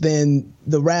worse than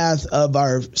the wrath of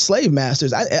our slave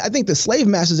masters. I think the slave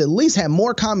masters at least had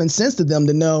more common sense to them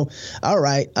to know, all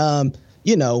right,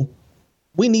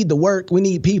 we need the work. We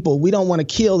need people. We don't want to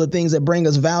kill the things that bring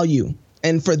us value.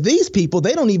 And for these people,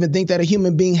 they don't even think that a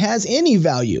human being has any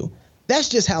value. That's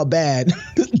just how bad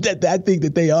that I think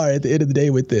that they are at the end of the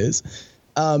day with this.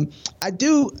 I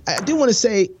do want to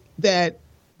say that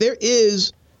there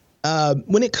is,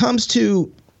 when it comes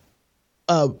to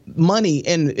money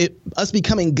and us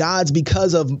becoming gods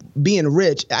because of being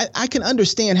rich, I can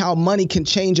understand how money can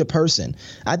change a person.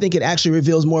 I think it actually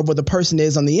reveals more of what the person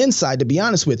is on the inside, to be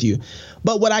honest with you.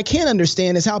 But what I can't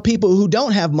understand is how people who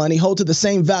don't have money hold to the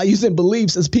same values and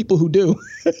beliefs as people who do.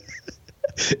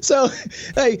 So,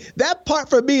 hey, that part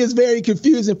for me is very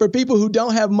confusing for people who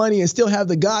don't have money and still have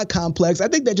the God complex. I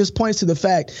think that just points to the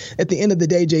fact at the end of the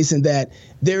day, Jason, that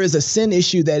there is a sin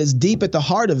issue that is deep at the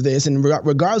heart of this. And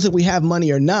regardless if we have money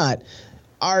or not,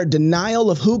 our denial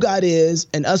of who God is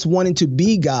and us wanting to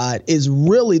be God is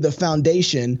really the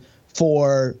foundation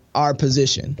for our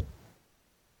position.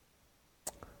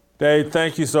 Dave,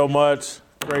 thank you so much.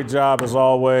 Great job as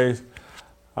always.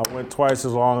 I went twice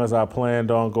as long as I planned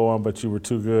on going, but you were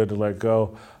too good to let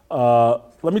go.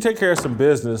 Let me take care of some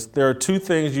business. There are two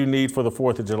things you need for the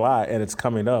 4th of July, and it's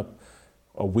coming up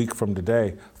a week from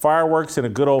today. Fireworks and a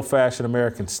good old-fashioned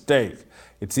American steak.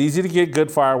 It's easy to get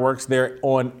good fireworks. They're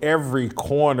on every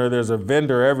corner. There's a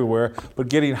vendor everywhere. But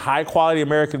getting high-quality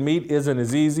American meat isn't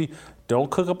as easy. Don't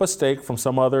cook up a steak from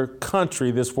some other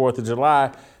country this 4th of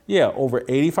July. Yeah, over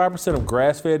 85% of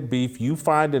grass-fed beef you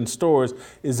find in stores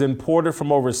is imported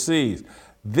from overseas.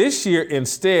 This year,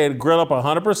 instead, grill up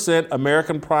 100%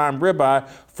 American prime ribeye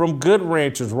from Good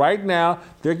Ranchers. Right now,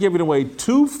 they're giving away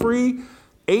 2 free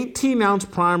 18-ounce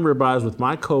prime ribeyes with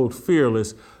my code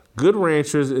FEARLESS. Good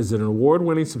Ranchers is an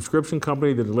award-winning subscription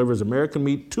company that delivers American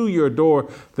meat to your door.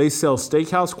 They sell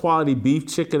steakhouse-quality beef,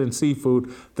 chicken, and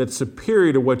seafood that's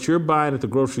superior to what you're buying at the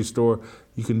grocery store.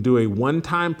 You can do a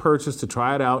one-time purchase to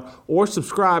try it out or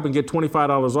subscribe and get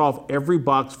 $25 off every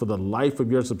box for the life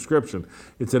of your subscription.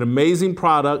 It's an amazing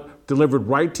product delivered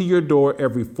right to your door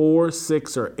every 4,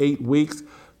 6, or 8 weeks.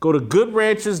 Go to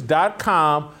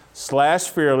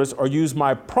goodranchers.com/fearless or use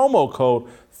my promo code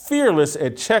FEARLESS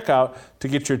at checkout to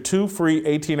get your 2 free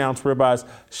 18-ounce ribeyes.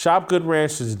 Shop Good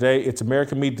Ranchers today. It's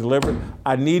American meat delivered.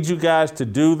 I need you guys to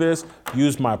do this.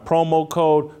 Use my promo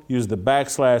code. Use the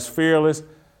 /fearless.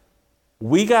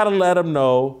 We got to let them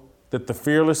know that the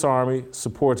Fearless Army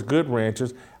supports Good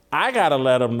Ranchers. I got to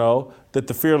let them know that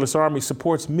the Fearless Army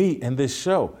supports me and this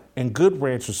show. And Good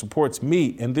Ranchers supports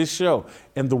me and this show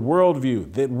and the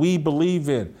worldview that we believe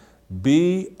in.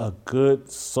 Be a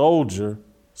good soldier.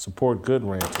 Support Good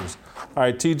Ranchers. All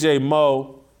right, TJ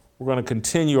Moe, we're going to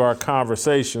continue our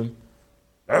conversation.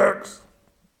 X.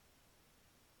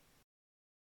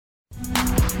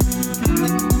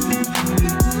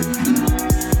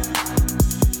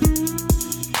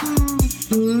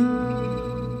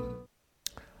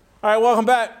 All right, welcome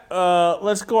back.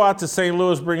 Let's go out to St.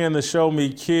 Louis, bring in the Show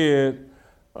Me Kid,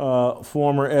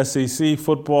 former SEC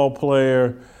football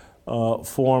player,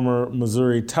 former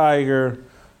Missouri Tiger,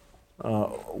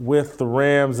 with the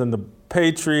Rams and the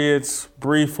Patriots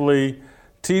briefly.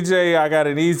 TJ, I got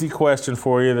an easy question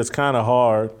for you that's kind of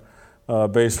hard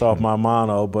based off my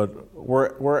mono, but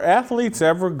were athletes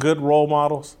ever good role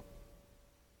models?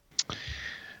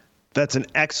 That's an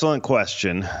excellent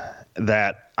question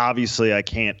that obviously I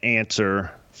can't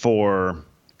answer for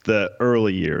the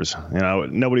early years.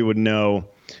 Nobody would know,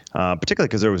 particularly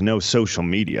because there was no social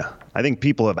media. I think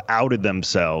people have outed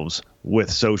themselves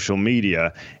with social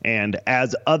media, and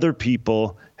as other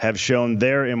people have shown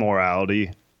their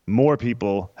immorality, more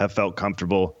people have felt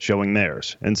comfortable showing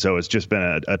theirs. And so it's just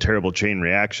been a terrible chain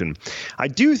reaction. I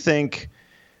do think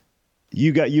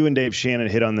you and Dave Shannon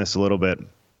hit on this a little bit.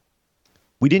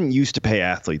 We didn't used to pay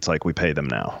athletes like we pay them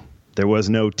now. There was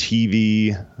no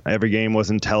TV. Every game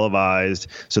wasn't televised.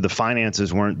 So the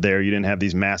finances weren't there. You didn't have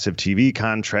these massive TV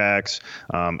contracts.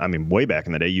 Way back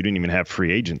in the day, you didn't even have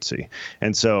free agency.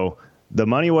 And so the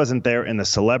money wasn't there and the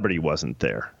celebrity wasn't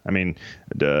there.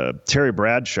 Terry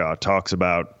Bradshaw talks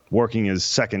about working his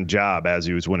second job as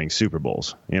he was winning Super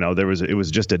Bowls. It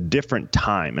was just a different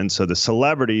time. And so the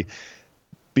celebrity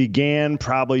began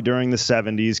probably during the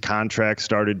 70s. Contracts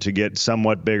started to get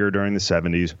somewhat bigger during the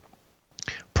 70s.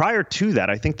 Prior to that,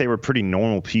 I think they were pretty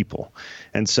normal people.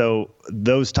 And so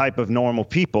those type of normal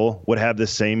people would have the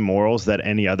same morals that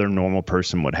any other normal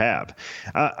person would have.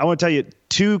 I want to tell you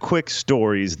two quick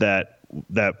stories that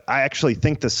I actually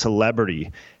think the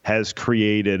celebrity has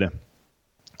created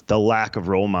the lack of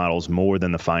role models more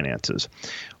than the finances.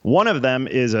 One of them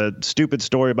is a stupid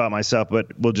story about myself, but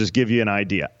we'll just give you an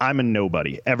idea. I'm a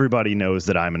nobody. Everybody knows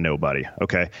that I'm a nobody,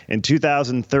 okay? In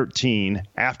 2013,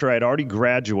 after I'd already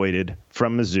graduated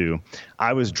from Mizzou,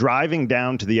 I was driving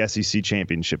down to the SEC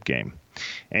championship game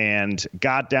and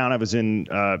got down. I was in,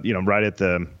 right at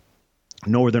the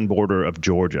northern border of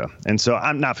Georgia. And so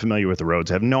I'm not familiar with the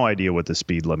roads. I have no idea what the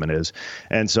speed limit is.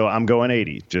 And so I'm going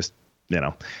 80, just,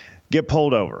 get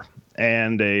pulled over.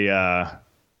 And a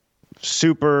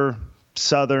super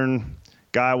southern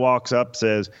guy walks up,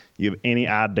 says, "You have any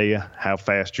idea how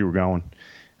fast you were going?"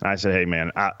 And I said, "Hey,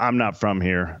 man, I'm not from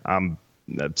here. I'm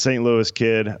a St. Louis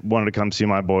kid, wanted to come see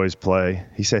my boys play."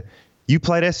 He said, "You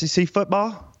played SEC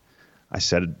football?" I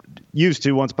said, "Used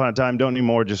to once upon a time, don't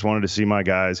anymore, just wanted to see my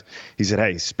guys." He said,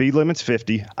 "Hey, speed limit's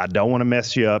 50. I don't want to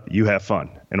mess you up. You have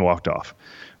fun," and walked off.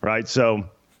 Right? So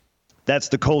that's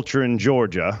the culture in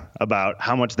Georgia about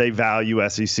how much they value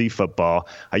SEC football.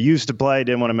 I used to play,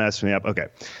 didn't want to mess me up. Okay.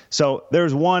 So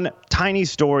there's one tiny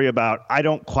story about I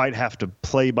don't quite have to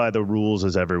play by the rules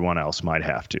as everyone else might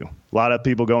have to. A lot of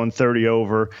people going 30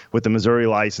 over with the Missouri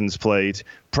license plate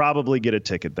probably get a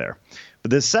ticket there.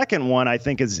 But the second one I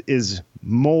think is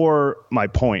more my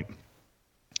point.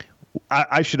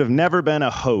 I should have never been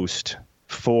a host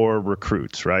for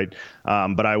recruits, right?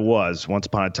 But I was once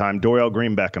upon a time. Dorial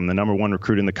Green Beckham, the number one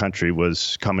recruit in the country,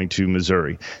 was coming to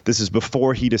Missouri. This is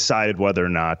before he decided whether or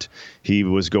not he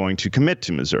was going to commit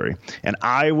to Missouri. And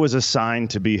I was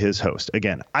assigned to be his host.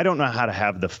 Again, I don't know how to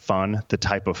have the fun, the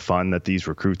type of fun that these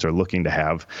recruits are looking to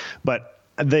have. But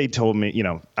they told me,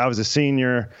 I was a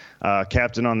senior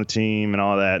captain on the team and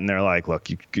all that. And they're like, look,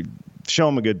 you could show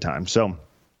them a good time. So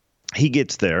he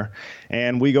gets there,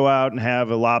 and we go out and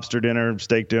have a lobster dinner,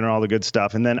 steak dinner, all the good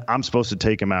stuff. And then I'm supposed to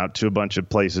take him out to a bunch of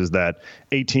places that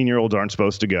 18-year-olds aren't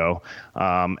supposed to go,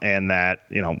 and that,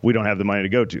 we don't have the money to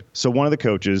go to. So one of the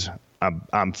coaches,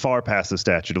 I'm far past the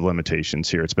statute of limitations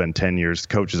here. It's been 10 years. The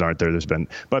coaches aren't there.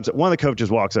 But one of the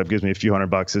coaches walks up, gives me a few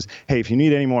 $100, says, "Hey, if you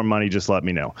need any more money, just let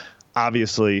me know."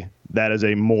 Obviously, that is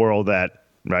a moral that,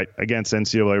 right, against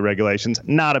NCAA regulations,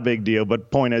 not a big deal.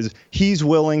 But point is, he's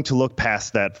willing to look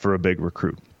past that for a big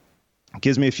recruit.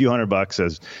 Gives me a few $100,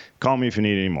 says, "Call me if you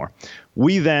need any more."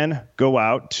 We then go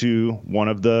out to one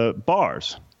of the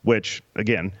bars, which,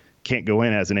 again, can't go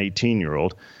in as an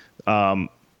 18-year-old.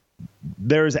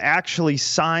 There's actually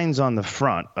signs on the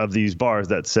front of these bars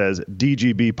that says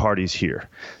DGB parties here.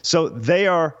 So they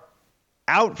are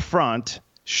out front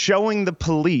showing the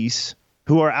police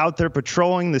who are out there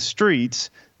patrolling the streets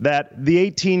that the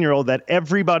 18-year-old that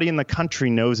everybody in the country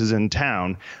knows is in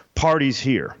town parties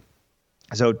here.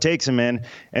 So it takes him in.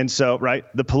 And so, right,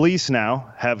 the police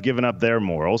now have given up their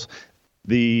morals,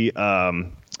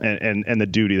 and the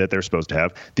duty that they're supposed to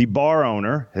have. The bar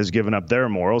owner has given up their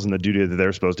morals and the duty that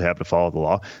they're supposed to have to follow the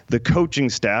law. The coaching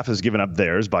staff has given up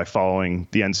theirs by following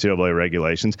the NCAA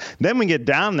regulations. Then we get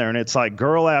down there and it's like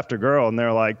girl after girl, and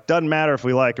they're like, "Doesn't matter if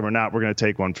we like him or not, we're going to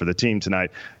take one for the team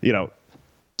tonight."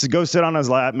 To go sit on his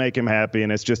lap, make him happy.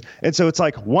 And so it's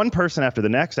like one person after the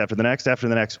next, after the next, after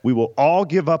the next. We will all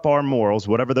give up our morals,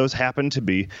 whatever those happen to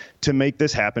be, to make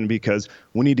this happen because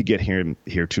we need to get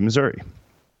here to Missouri.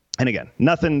 And again,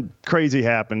 nothing crazy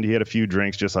happened. He had a few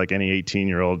drinks just like any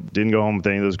 18-year-old. Didn't go home with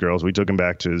any of those girls. We took him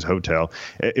back to his hotel.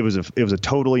 It was a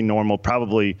totally normal,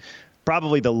 probably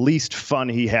probably the least fun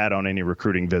he had on any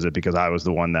recruiting visit because I was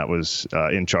the one that was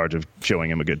in charge of showing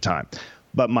him a good time.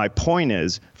 But my point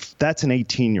is, that's an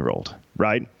 18-year-old,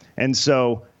 right? And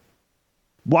so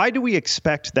why do we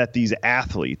expect that these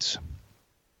athletes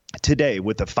today,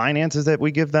 with the finances that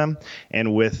we give them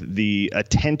and with the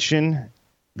attention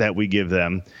that we give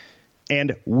them,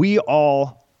 and we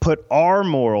all put our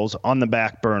morals on the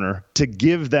back burner to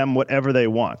give them whatever they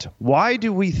want? Why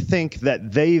do we think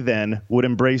that they then would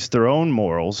embrace their own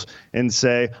morals and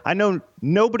say, I know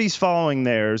nobody's following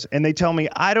theirs, and they tell me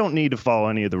I don't need to follow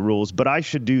any of the rules, but I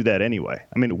should do that anyway?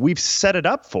 I mean, we've set it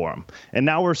up for them, and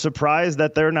now we're surprised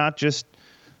that they're not just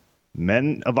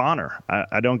men of honor.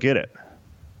 I don't get it.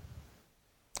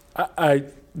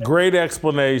 Great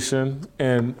explanation,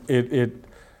 and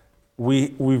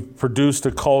we've produced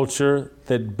a culture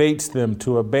that baits them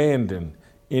to abandon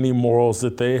any morals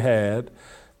that they had,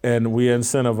 and we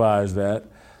incentivize that.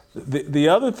 The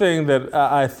other thing that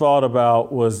I thought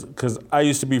about was, because I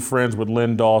used to be friends with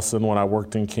Len Dawson when I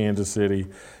worked in Kansas City,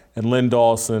 and Len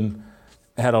Dawson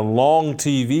had a long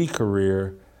TV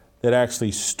career that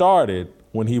actually started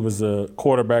when he was a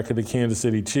quarterback of the Kansas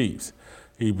City Chiefs.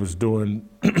 He was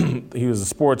a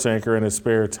sports anchor in his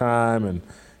spare time and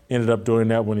ended up doing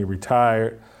that when he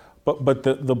retired. But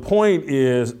the point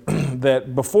is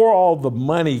that before all the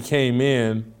money came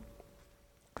in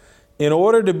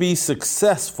order to be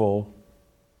successful,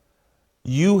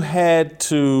 you had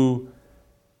to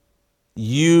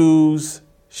use,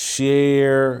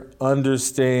 share,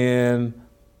 understand,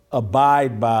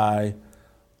 abide by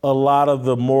a lot of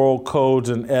the moral codes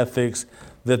and ethics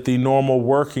that the normal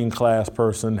working class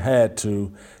person had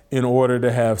to in order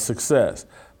to have success,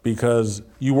 because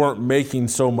you weren't making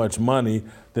so much money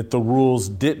that the rules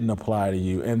didn't apply to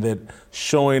you, and that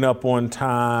showing up on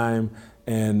time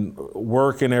and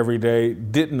working every day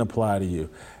didn't apply to you.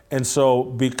 And so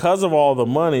because of all the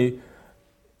money,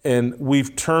 and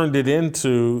we've turned it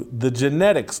into the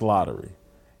genetics lottery.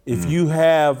 If you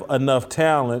have enough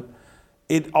talent,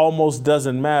 it almost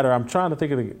doesn't matter. I'm trying to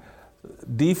think of the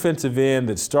defensive end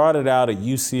that started out at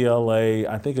UCLA.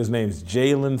 I think his name's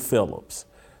Jalen Phillips,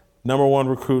 #1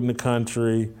 recruit in the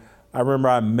country. I remember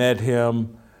I met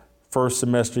him first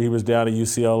semester he was down at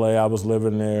UCLA. I was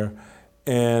living there.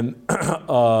 And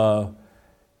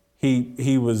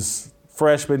he was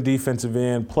freshman defensive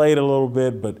end, played a little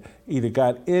bit, but either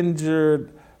got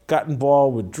injured, got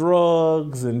involved with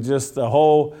drugs, and just the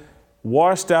whole,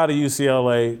 washed out of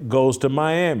UCLA, goes to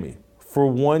Miami for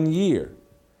 1 year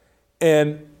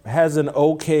and has an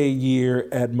okay year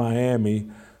at Miami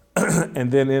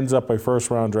and then ends up a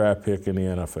first-round draft pick in the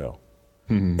NFL.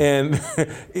 And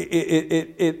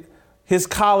his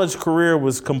college career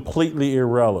was completely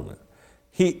irrelevant.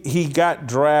 He got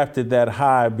drafted that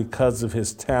high because of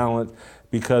his talent,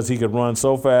 because he could run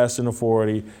so fast in the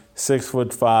 40,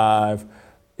 6'5",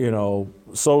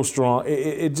 so strong.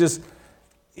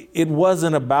 It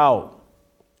wasn't about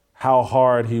how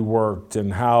hard he worked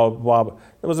and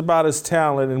it was about his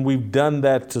talent, and we've done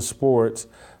that to sports.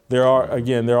 There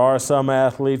are some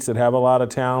athletes that have a lot of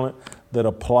talent that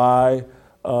apply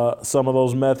some of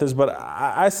those methods, but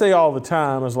I say all the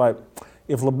time, it's like,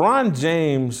 if LeBron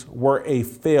James were a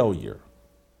failure,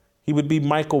 he would be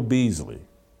Michael Beasley.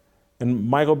 And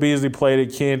Michael Beasley played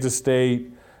at Kansas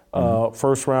State,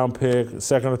 first round pick,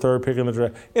 second or third pick in the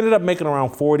draft, ended up making around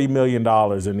 $40 million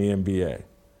in the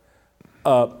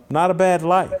NBA. Not a bad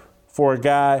life for a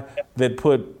guy that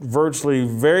put virtually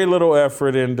very little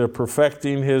effort into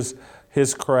perfecting his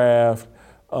craft,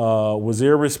 was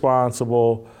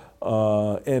irresponsible,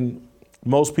 and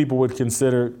most people would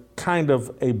consider kind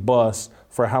of a bust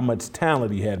for how much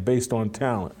talent he had based on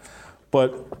talent.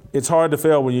 But it's hard to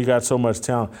fail when you got so much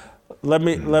talent. Let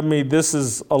me, this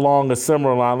is along a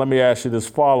similar line. Let me ask you this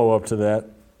follow-up to that.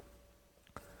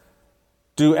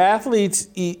 Do athletes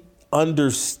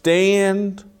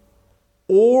understand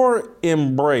or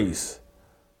embrace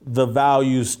the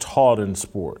values taught in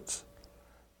sports?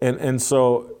 And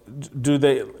so do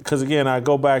they, because again, I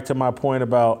go back to my point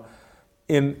about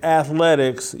in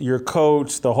athletics, your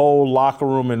coach, the whole locker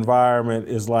room environment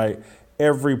is like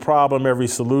every problem, every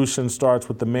solution starts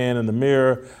with the man in the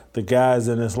mirror, the guys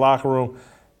in his locker room.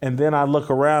 And then I look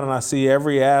around and I see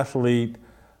every athlete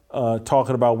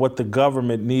talking about what the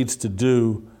government needs to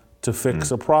do to fix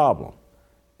a problem.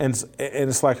 And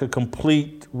it's like a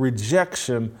complete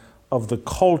rejection of the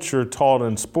culture taught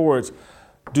in sports.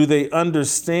 Do they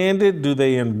understand it? Do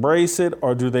they embrace it?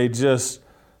 Or do they just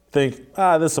think,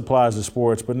 this applies to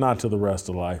sports, but not to the rest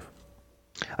of life?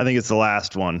 I think it's the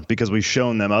last one, because we've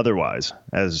shown them otherwise,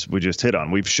 as we just hit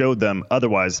on. We've showed them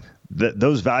otherwise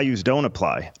those values don't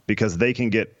apply because they can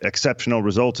get exceptional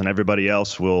results and everybody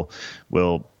else will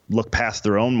look past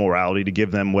their own morality to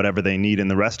give them whatever they need in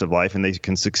the rest of life, and they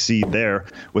can succeed there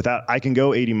without. I can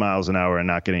go 80 miles an hour and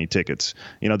not get any tickets.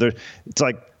 It's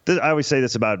like I always say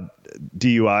this about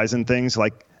DUIs and things.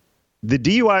 Like the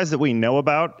DUIs that we know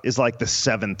about is like the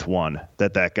 7th one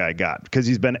that guy got because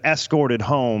he's been escorted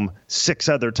home 6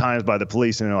 other times by the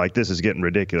police, and they're like, "This is getting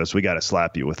ridiculous. We got to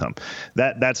slap you with them."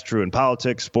 That's true in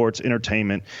politics, sports,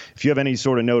 entertainment. If you have any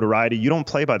sort of notoriety, you don't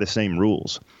play by the same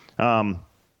rules.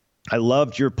 I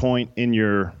loved your point in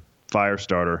your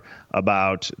Firestarter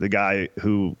about the guy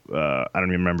who, I don't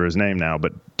even remember his name now,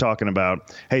 but talking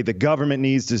about, hey, the government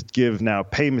needs to give now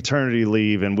pay maternity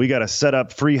leave and we got to set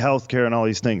up free health care and all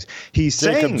these things. He's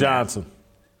saying Jacob Johnson.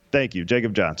 Thank you,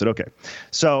 Jacob Johnson. Okay.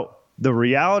 So the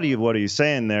reality of what he's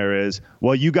saying there is,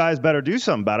 well, you guys better do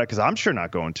something about it because I'm sure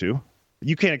not going to.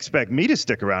 You can't expect me to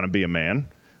stick around and be a man.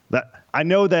 I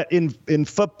know that in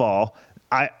football,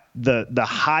 the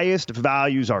highest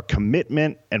values are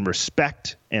commitment and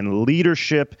respect and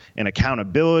leadership and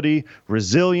accountability,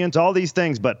 resilience, all these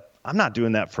things. But I'm not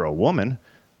doing that for a woman.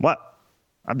 What?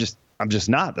 I'm just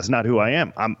not. That's not who I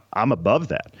am. I'm above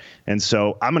that. And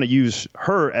so I'm going to use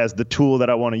her as the tool that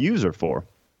I want to use her for.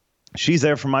 She's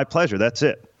there for my pleasure. That's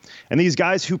it. And these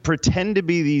guys who pretend to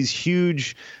be these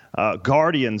huge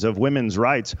guardians of women's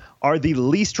rights are the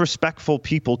least respectful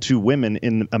people to women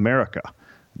in America.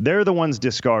 They're the ones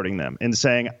discarding them and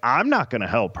saying, I'm not going to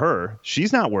help her.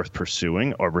 She's not worth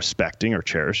pursuing or respecting or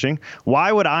cherishing.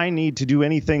 Why would I need to do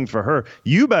anything for her?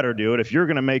 You better do it if you're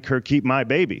going to make her keep my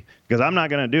baby, because I'm not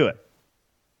going to do it.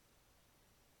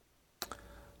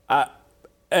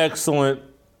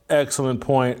 Excellent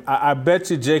point. I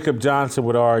bet you Jacob Johnson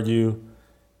would argue,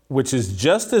 which is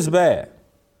just as bad.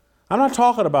 I'm not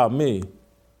talking about me.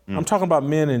 I'm talking about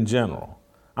men in general.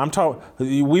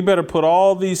 We better put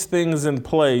all these things in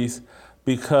place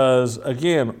because,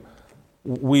 again,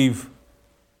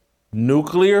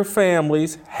 nuclear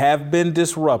families have been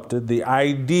disrupted. The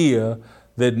idea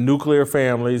that nuclear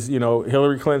families,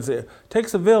 Hillary Clinton said,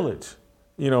 takes a village,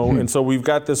 and so we've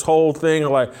got this whole thing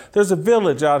like there's a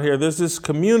village out here. There's this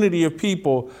community of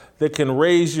people that can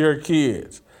raise your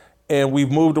kids. And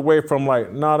we've moved away from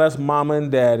no, that's mama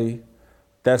and daddy.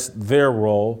 That's their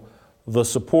role. The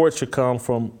support should come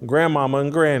from grandmama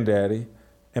and granddaddy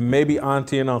and maybe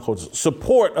auntie and uncles.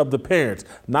 Support of the parents,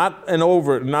 not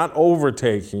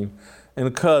overtaking.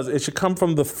 And because it should come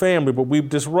from the family, but we've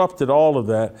disrupted all of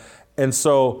that. And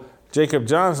so Jacob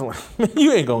Johnson, man,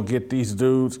 you ain't gonna get these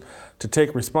dudes to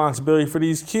take responsibility for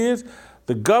these kids.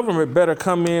 The government better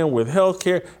come in with health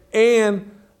care, and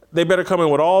they better come in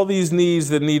with all these needs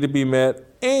that need to be met.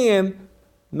 And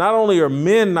not only are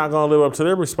men not gonna live up to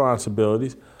their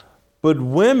responsibilities, but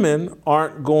women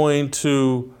aren't going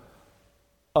to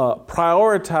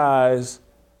prioritize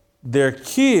their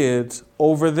kids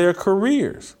over their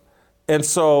careers. And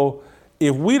so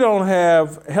if we don't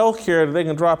have health care that they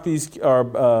can drop these,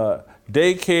 or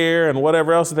daycare and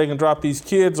whatever else that they can drop these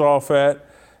kids off at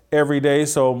every day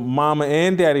so mama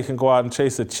and daddy can go out and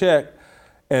chase a check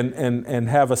and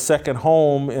have a second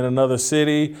home in another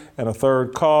city and a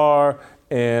third car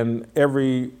and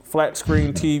every flat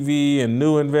screen TV and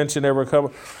new invention ever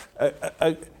come.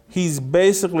 He's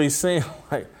basically saying,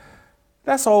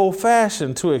 that's old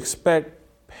fashioned to expect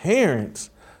parents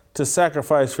to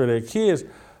sacrifice for their kids.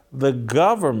 The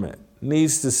government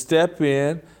needs to step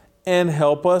in and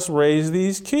help us raise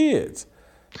these kids.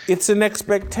 It's an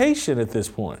expectation at this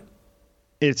point.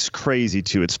 It's crazy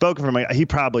too. It's spoken from he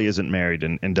probably isn't married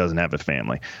and doesn't have a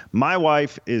family. My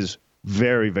wife is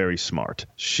very, very smart.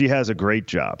 She has a great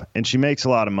job and she makes a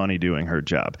lot of money doing her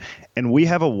job. And we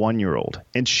have a 1-year-old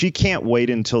and she can't wait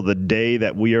until the day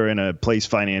that we are in a place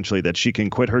financially that she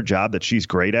can quit her job that she's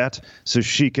great at so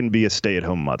she can be a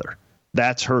stay-at-home mother.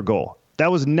 That's her goal.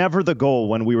 That was never the goal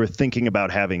when we were thinking about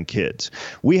having kids.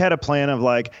 We had a plan of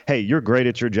hey, you're great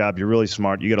at your job. You're really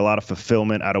smart. You get a lot of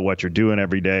fulfillment out of what you're doing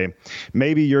every day.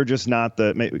 Maybe you're just not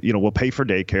we'll pay for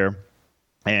daycare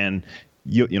and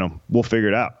we'll figure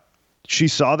it out. She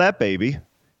saw that baby,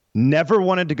 never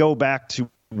wanted to go back to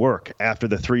work after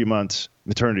the 3 months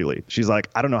maternity leave. She's like,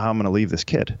 I don't know how I'm going to leave this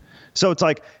kid. So it's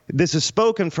this is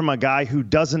spoken from a guy who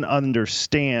doesn't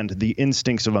understand the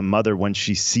instincts of a mother when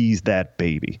she sees that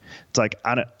baby. It's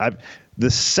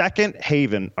the second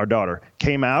Haven, our daughter,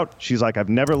 came out, she's like, I've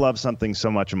never loved something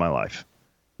so much in my life.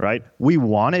 Right? We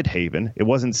wanted Haven. It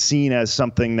wasn't seen as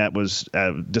something that was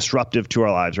disruptive to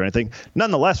our lives or anything.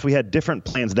 Nonetheless, we had different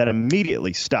plans that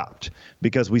immediately stopped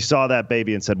because we saw that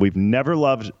baby and said, we've never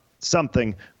loved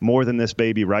something more than this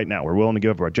baby right now. We're willing to give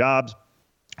up our jobs.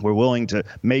 We're willing to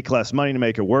make less money to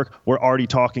make it work. We're already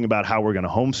talking about how we're going to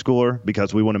homeschool her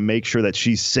because we want to make sure that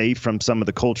she's safe from some of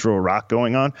the cultural rock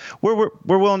going on. We're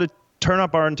willing to turn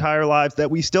up our entire lives that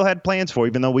we still had plans for,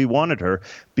 even though we wanted her,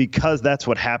 because that's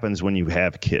what happens when you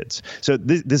have kids. So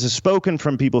this is spoken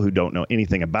from people who don't know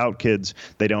anything about kids.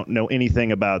 They don't know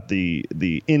anything about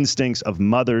the instincts of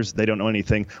mothers. They don't know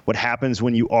anything what happens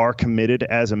when you are committed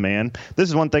as a man. This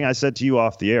is one thing I said to you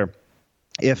off the air.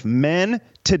 If men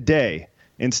today,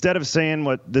 instead of saying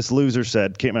what this loser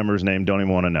said, can't remember his name, don't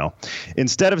even want to know.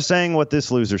 Instead of saying what this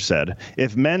loser said,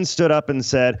 if men stood up and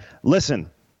said,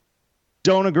 listen,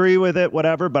 don't agree with it,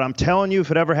 whatever, but I'm telling you, if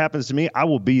it ever happens to me, I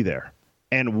will be there.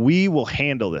 And we will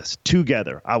handle this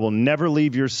together. I will never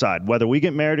leave your side. Whether we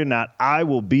get married or not, I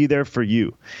will be there for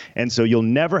you. And so you'll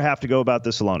never have to go about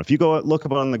this alone. If you go look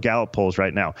up on the Gallup polls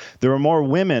right now, there are more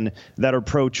women that are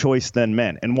pro-choice than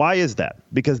men. And why is that?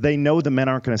 Because they know the men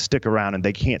aren't going to stick around and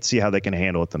they can't see how they can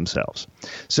handle it themselves.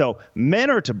 So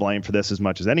men are to blame for this as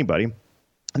much as anybody.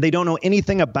 They don't know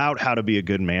anything about how to be a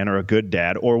good man or a good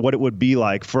dad or what it would be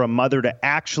like for a mother to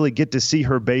actually get to see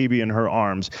her baby in her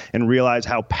arms and realize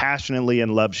how passionately in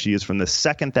love she is from the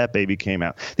second that baby came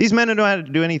out. These men don't know how to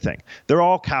do anything. They're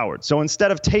all cowards. So instead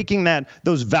of taking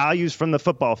those values from the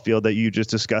football field that you just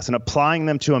discussed and applying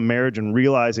them to a marriage and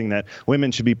realizing that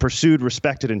women should be pursued,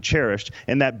 respected, and cherished,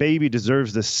 and that baby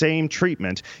deserves the same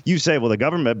treatment, you say, well, the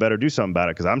government better do something about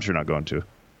it because I'm sure not going to.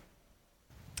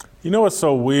 You know what's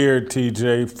so weird,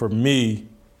 TJ, for me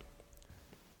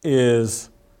is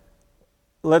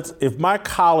if my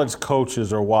college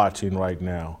coaches are watching right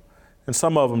now, and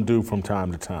some of them do from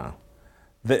time to time,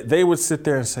 they would sit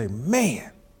there and say,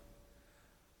 man,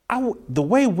 the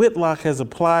way Whitlock has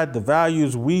applied the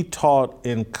values we taught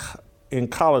in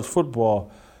college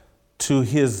football to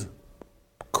his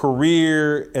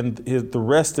career and the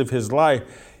rest of his life,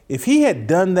 if he had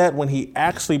done that when he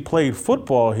actually played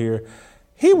football here,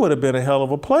 he would have been a hell of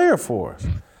a player for us.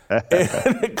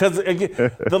 Because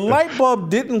the light bulb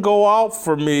didn't go out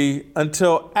for me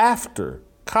until after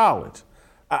college.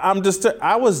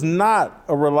 I was not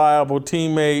a reliable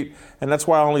teammate, and that's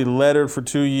why I only lettered for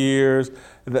 2 years.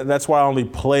 That's why I only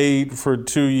played for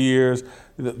 2 years.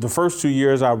 The first 2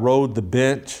 years I rode the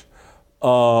bench,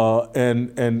 and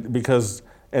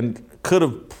could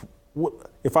have.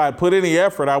 If I had put any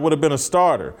effort, I would have been a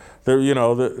starter.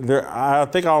 I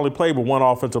think I only played with one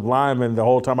offensive lineman the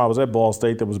whole time I was at Ball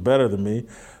State that was better than me.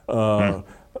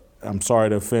 I'm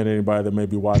sorry to offend anybody that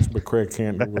maybe watched, but Craig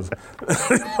Canton was.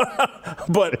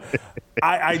 But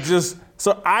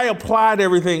so I applied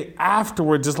everything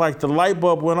afterward, just like the light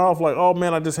bulb went off, like, oh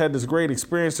man, I just had this great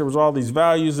experience. There was all these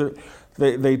values that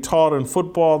they taught in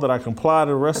football that I can apply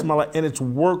to the rest of my life, and it's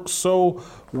worked so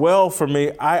well for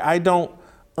me. I don't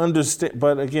understand,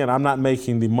 but again, I'm not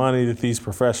making the money that these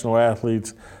professional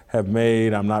athletes have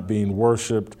made. I'm not being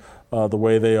worshipped the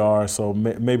way they are, so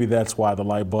maybe that's why the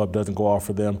light bulb doesn't go off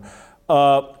for them.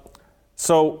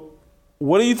 So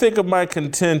what do you think of my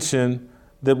contention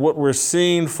that what we're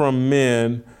seeing from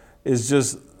men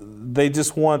is they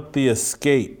just want the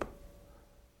escape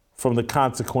from the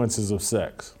consequences of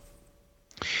sex?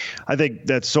 I think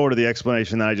that's sort of the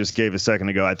explanation that I just gave a second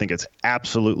ago. I think it's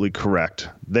absolutely correct.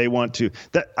 They want to.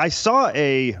 I saw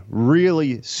a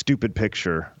really stupid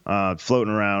picture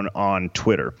floating around on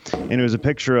Twitter, and it was a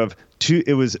picture of two.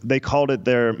 They called it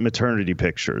their maternity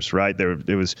pictures, right? There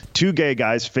was two gay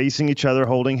guys facing each other,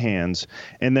 holding hands,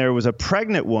 and there was a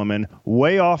pregnant woman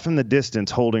way off in the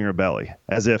distance holding her belly,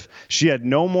 as if she had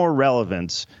no more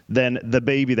relevance than the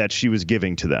baby that she was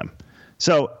giving to them.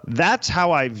 So that's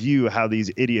how I view how these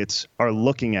idiots are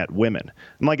looking at women.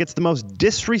 I'm like, it's the most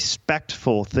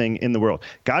disrespectful thing in the world.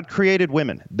 God created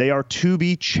women. They are to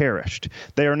be cherished.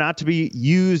 They are not to be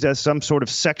used as some sort of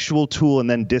sexual tool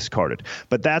and then discarded.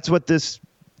 But that's what this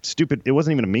stupid, it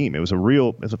wasn't even a meme. It was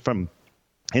from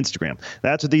Instagram.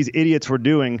 That's what these idiots were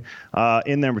doing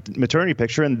in their maternity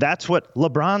picture. And that's what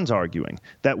LeBron's arguing,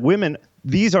 that women,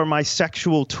 these are my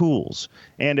sexual tools.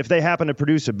 And if they happen to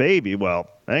produce a baby, well,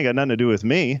 that ain't got nothing to do with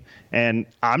me. And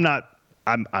I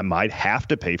might have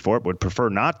to pay for it, would prefer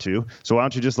not to. So why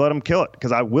don't you just let them kill it?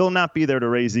 Because I will not be there to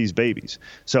raise these babies.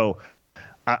 So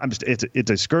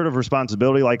it's a skirt of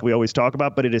responsibility like we always talk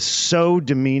about, but it is so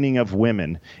demeaning of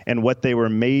women and what they were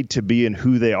made to be and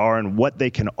who they are and what they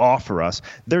can offer us.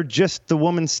 They're just the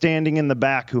woman standing in the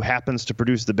back who happens to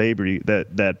produce the baby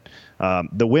that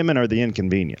the women are the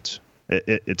inconvenience.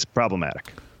 It's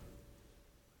problematic.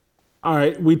 All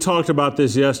right, we talked about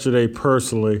this yesterday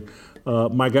personally.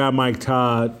 My guy Mike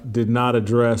Todd did not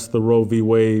address the Roe v.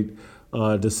 Wade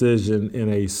decision in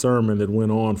a sermon that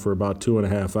went on for about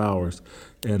 2.5 hours,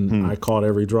 and I caught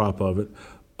every drop of it.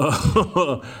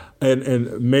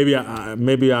 and maybe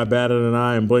I batted an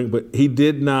eye and blinked, but he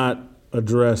did not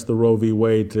address the Roe v.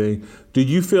 Wade thing. Do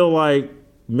you feel like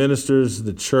ministers,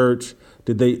 the church,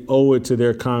 did they owe it to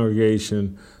their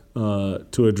congregation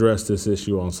to address this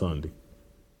issue on Sunday?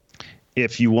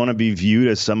 If you want to be viewed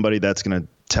as somebody that's going to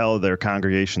tell their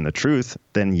congregation the truth,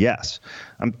 then yes.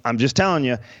 I'm just telling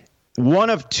you, one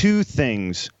of two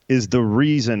things is the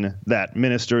reason that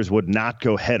ministers would not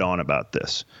go head on about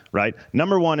this, right?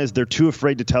 Number one is they're too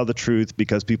afraid to tell the truth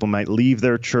because people might leave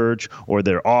their church, or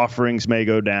their offerings may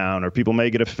go down, or people may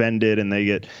get offended and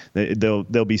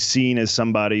they'll be seen as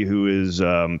somebody who is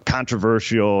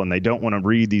controversial, and they don't want to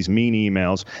read these mean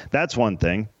emails. That's one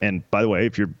thing. And by the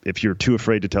way, if you're too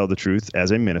afraid to tell the truth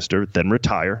as a minister, then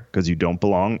retire, because you don't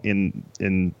belong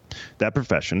in that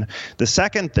profession. The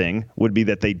second thing would be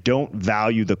that they don't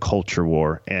value the culture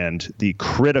war and the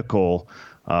critical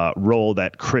role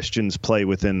that Christians play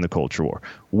within the culture war.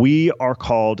 We are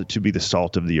called to be the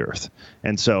salt of the earth.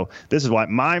 And so this is why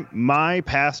my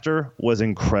pastor was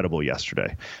incredible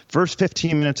yesterday. First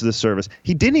 15 minutes of the service,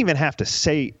 he didn't even have to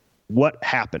say what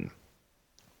happened.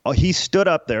 He stood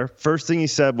up there. First thing he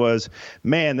said was,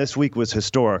 "Man, this week was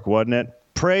historic, wasn't it?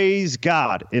 Praise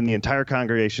God." And the entire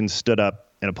congregation stood up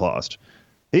and applauded.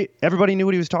 Everybody knew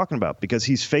what he was talking about because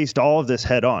he's faced all of this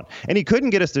head on. And he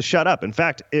couldn't get us to shut up. In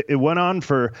fact, it went on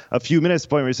for a few minutes to the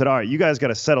point where he said, "All right, you guys got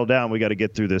to settle down. We got to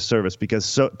get through this service,"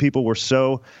 because people were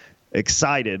so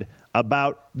excited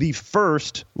about the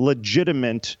first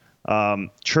legitimate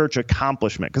church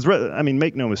accomplishment. Because, I mean,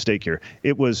 make no mistake here,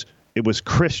 it was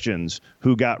Christians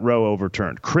who got Roe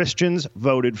overturned. Christians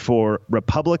voted for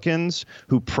Republicans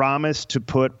who promised to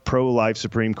put pro-life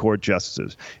Supreme Court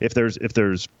justices. If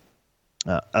there's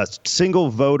a single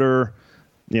voter,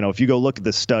 if you go look at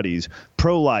the studies,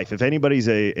 pro-life, if anybody's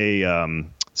a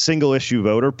single issue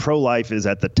voter, pro-life is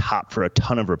at the top for a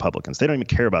ton of Republicans. They don't even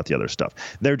care about the other stuff.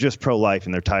 They're just pro-life,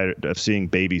 and they're tired of seeing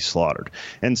babies slaughtered.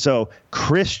 And so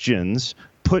Christians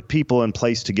put people in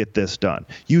place to get this done.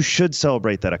 You should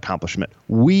celebrate that accomplishment.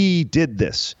 We did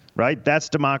this, right? That's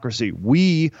democracy.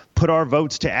 We put our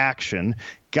votes to action,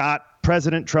 got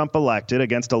President Trump elected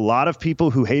against a lot of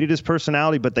people who hated his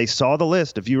personality, but they saw the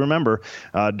list. If you remember,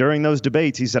 during those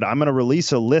debates, he said, "I'm going to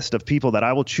release a list of people that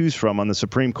I will choose from on the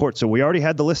Supreme Court." So we already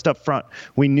had the list up front.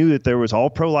 We knew that there was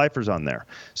all pro-lifers on there.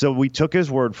 So we took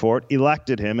his word for it,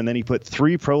 elected him, and then he put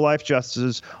 3 pro-life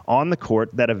justices on the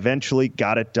court that eventually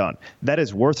got it done. That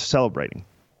is worth celebrating.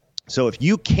 So if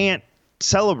you can't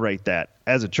celebrate that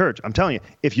as a church, I'm telling you,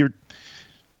 if you're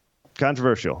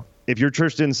controversial, if your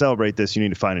church didn't celebrate this, you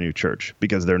need to find a new church,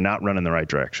 because they're not running the right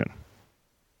direction.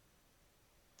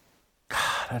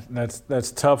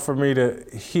 That's tough for me to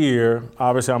hear.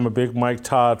 Obviously, I'm a big Mike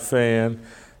Todd fan,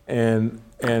 and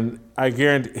I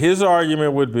guarantee his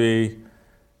argument would be,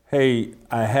 "Hey,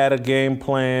 I had a game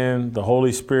plan. The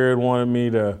Holy Spirit wanted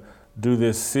me to do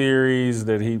this series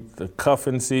the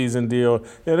cuffing season deal."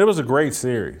 And it was a great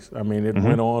series. I mean, it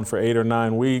went on for 8 or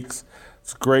 9 weeks.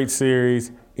 It's a great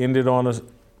series. Ended on a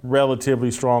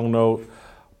relatively strong note,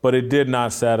 but it did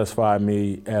not satisfy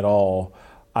me at all.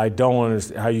 I don't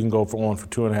understand how you can go on for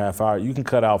 2.5 hours. You can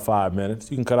cut out 5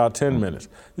 minutes. You can cut out 10 minutes.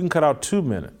 You can cut out 2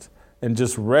 minutes and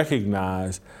just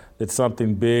recognize that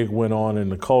something big went on in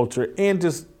the culture, and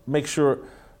just make sure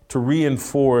to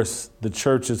reinforce the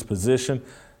church's position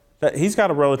that he's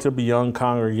got a relatively young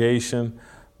congregation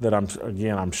that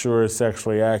I'm sure is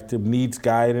sexually active, needs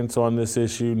guidance on this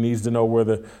issue, needs to know where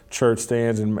the church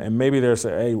stands, and maybe there's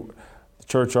hey, the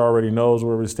church already knows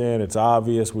where we stand. It's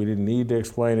obvious. We didn't need to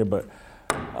explain it, but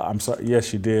I'm sorry.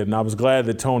 Yes, you did, and I was glad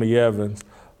that Tony Evans,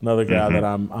 another guy that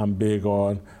I'm big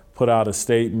on, put out a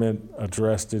statement,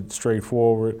 addressed it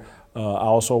straightforward. I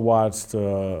also watched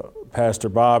Pastor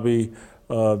Bobby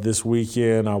this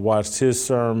weekend. I watched his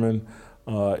sermon.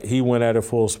 He went at it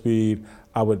full speed.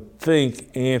 I would think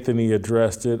Anthony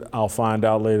addressed it. I'll find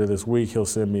out later this week. He'll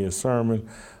send me a sermon.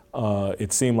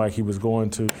 It seemed like he was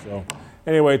going to. So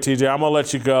anyway, TJ, I'm going to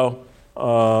let you go.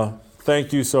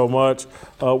 Thank you so much.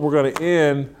 We're going to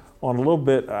end on a little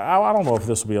bit. I don't know if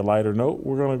this will be a lighter note.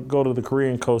 We're going to go to the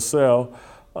Korean Cosell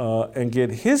and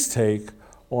get his take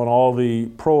on all the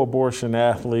pro-abortion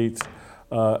athletes.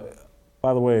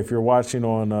 By the way, if you're watching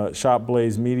on Shop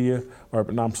Blaze Media, if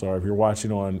you're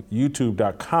watching on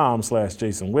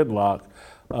youtube.com/Jason Whitlock,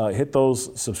 hit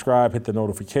those subscribe, hit the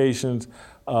notifications.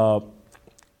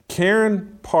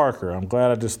 Karen Parker, I'm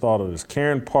glad I just thought of this.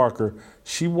 Karen Parker,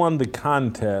 she won the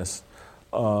contest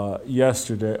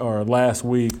last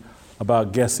week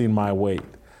about guessing my weight.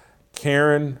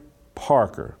 Karen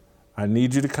Parker, I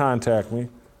need you to contact me.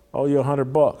 Owe you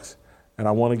 $100, and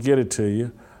I want to get it to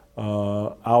you.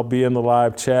 I'll be in the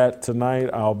live chat tonight.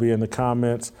 I'll be in the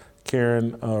comments.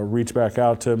 Karen, reach back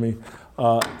out to me.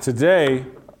 Today,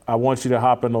 I want you to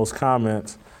hop in those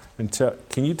comments and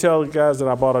can you tell the guys that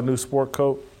I bought a new sport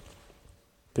coat?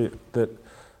 That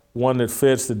one that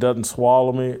fits, that doesn't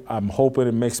swallow me. I'm hoping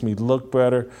it makes me look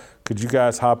better. Could you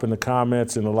guys hop in the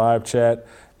comments in the live chat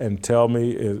and tell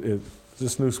me, is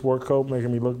this new sport coat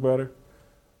making me look better?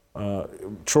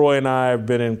 Troy and I have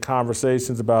been in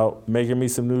conversations about making me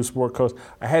some new sport coats.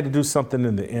 I had to do something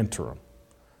in the interim.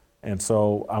 And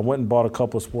so I went and bought a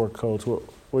couple of sport coats. What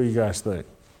do you guys think?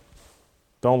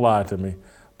 Don't lie to me,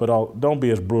 but don't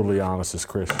be as brutally honest as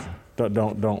Christian.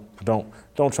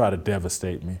 Don't try to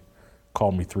devastate me.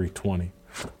 Call me 320.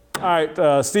 All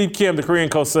right, Steve Kim, the Korean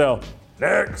Cosell.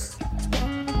 Next.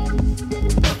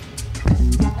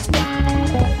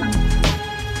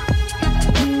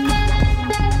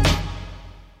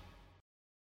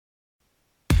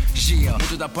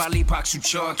 다 빨리 박수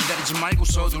쳐 기다리지 말고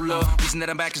서둘러 Reason that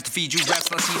I'm back is to feed you raps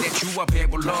I see that you are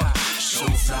배불러 So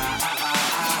fly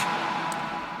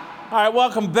All right,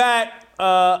 welcome back.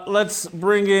 Let's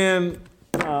bring in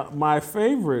my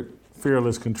favorite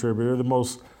fearless contributor, the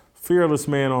most fearless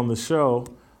man on the show,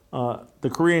 the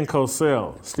Korean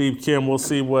Cosell, Steve Kim. We'll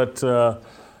see what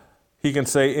he can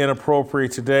say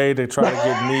inappropriate today to try to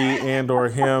get me and or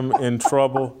him in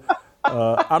trouble.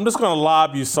 I'm just going to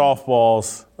lob you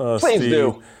softballs, Please Steve.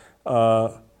 do.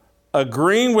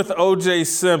 Agreeing with O.J.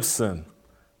 Simpson,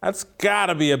 that's got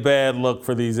to be a bad look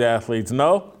for these athletes,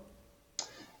 no?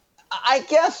 I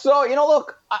guess so. You know,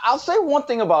 look, I'll say one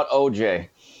thing about O.J.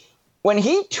 When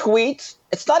he tweets,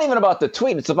 it's not even about the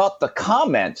tweet, it's about the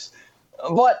comments.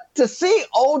 But to see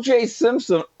O.J.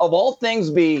 Simpson, of all things,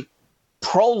 be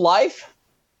pro-life,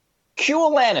 cue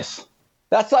Alanis.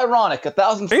 That's ironic.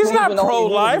 He's not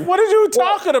pro-life. What are you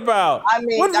talking about?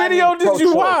 What video did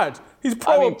you watch? He's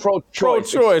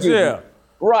pro-choice. Yeah.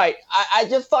 Right. I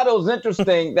just thought it was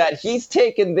interesting that he's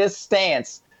taken this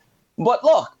stance. But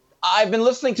look, I've been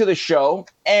listening to the show,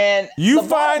 and you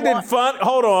find it fun.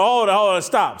 Hold on.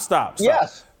 Stop.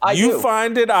 Yes, I do. You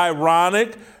find it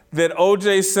ironic that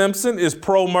O.J. Simpson is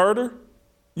pro-murder?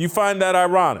 You find that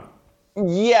ironic?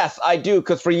 Yes, I do,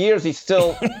 because for years he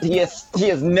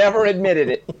has never admitted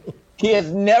it. He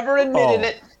has never admitted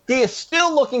it. He is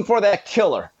still looking for that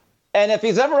killer. And if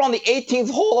he's ever on the 18th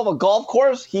hole of a golf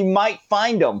course, he might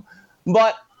find him.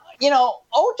 But, you know,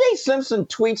 O.J. Simpson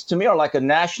tweets to me are like a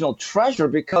national treasure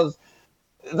because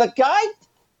the guy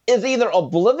is either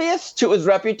oblivious to his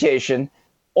reputation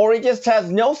or he just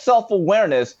has no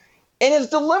self-awareness. And his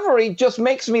delivery just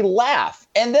makes me laugh.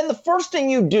 And then the first thing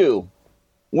you do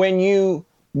when you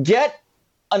get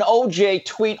an OJ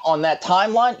tweet on that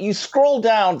timeline, you scroll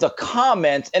down the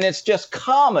comments and it's just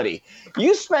comedy.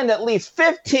 You spend at least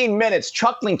 15 minutes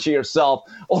chuckling to yourself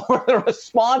over the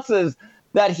responses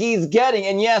that he's getting.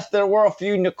 And yes, there were a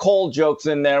few Nicole jokes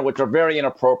in there, which are very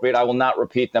inappropriate. I will not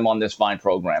repeat them on this fine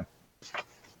program.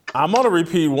 I'm going to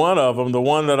repeat one of them, the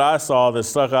one that I saw that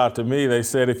stuck out to me. They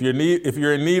said, if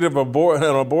you're in need of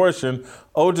an abortion,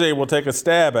 OJ will take a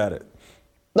stab at it.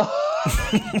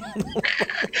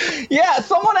 Yeah,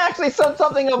 someone actually said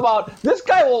something about this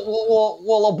guy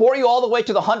will abort you all the way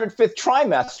to the 105th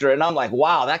trimester. And I'm like,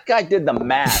 wow, that guy did the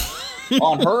math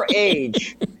on her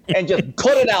age and just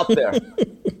put it out there.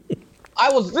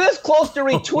 I was this close to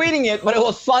retweeting it, but it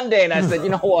was Sunday, and I said, you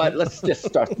know what? Let's just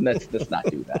start. Let's not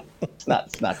do that.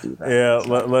 Let's not do that. Yeah,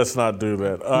 let's not do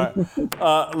that. All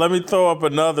right. Let me throw up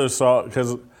another song,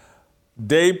 because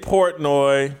Dave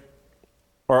Portnoy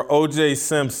or O.J.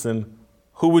 Simpson,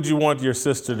 who would you want your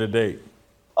sister to date?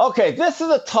 Okay, this is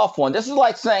a tough one. This is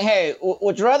like saying, hey,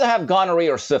 would you rather have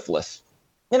gonorrhea or syphilis?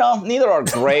 You know, neither are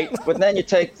great, but then you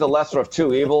take the lesser of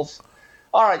two evils.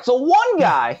 All right, so one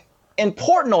guy in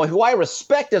Portnoy, who I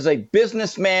respect as a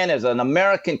businessman, as an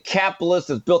American capitalist,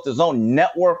 has built his own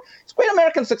network. It's a great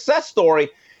American success story,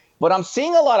 but I'm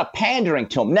seeing a lot of pandering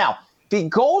to him. Now, if he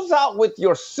goes out with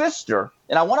your sister,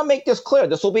 and I want to make this clear,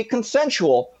 this will be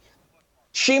consensual,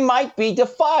 she might be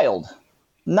defiled.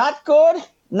 Not good,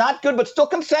 but still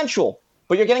consensual,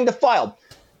 but you're getting defiled.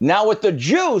 Now with the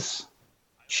juice,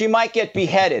 she might get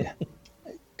beheaded.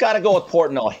 Got to go with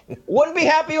Portnoy. Wouldn't be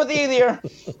happy with either,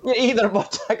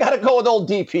 but I got to go with old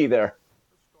DP there.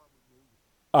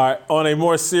 All right. On a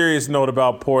more serious note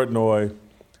about Portnoy,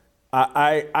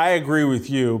 I agree with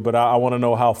you, but I want to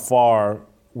know how far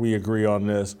we agree on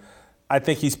this. I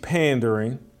think he's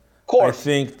pandering. Of course. I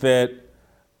think that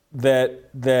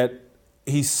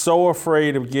he's so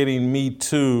afraid of getting Me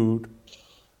Too'd.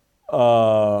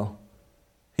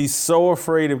 He's so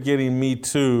afraid of getting Me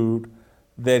Too'd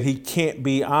that he can't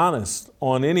be honest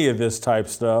on any of this type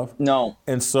stuff. No.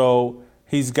 And so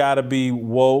he's got to be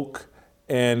woke,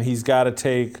 and he's got to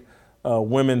take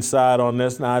women's side on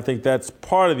this. Now, I think that's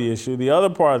part of the issue. The other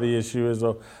part of the issue is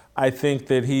I think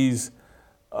that he's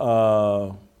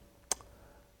a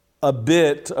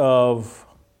bit of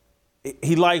 –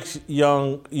 he likes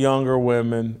younger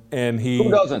women, and he – Who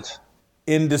doesn't?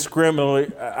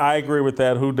 Indiscriminately, I agree with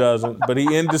that. Who doesn't? But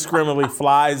he indiscriminately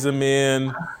flies them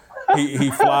in. He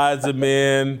flies them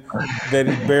in that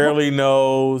he barely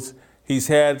knows. He's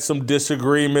had some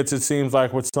disagreements, it seems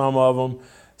like, with some of them.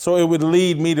 So it would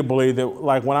lead me to believe that,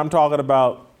 like, when I'm talking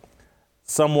about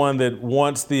someone that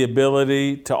wants the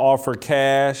ability to offer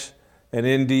cash, an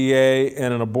NDA,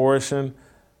 and an abortion,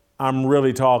 I'm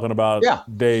really talking about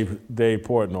Dave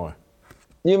Portnoy.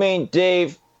 You mean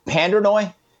Dave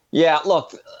Pandernoy? Yeah,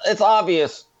 look, it's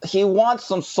obvious. He wants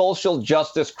some social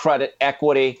justice credit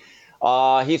equity.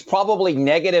 He's probably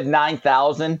negative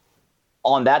 9,000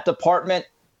 on that department.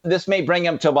 This may bring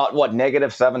him to about,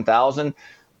 negative 7,000.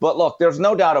 But look, there's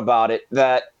no doubt about it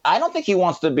that I don't think he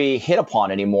wants to be hit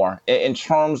upon anymore in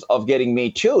terms of getting Me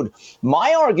Too'd.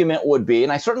 My argument would be,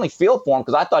 and I certainly feel for him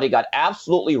because I thought he got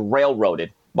absolutely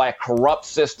railroaded by a corrupt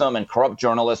system and corrupt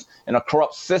journalists and a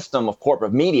corrupt system of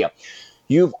corporate media.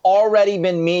 You've already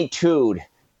been Me Too'd.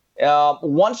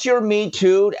 Once you're Me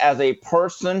Too'd as a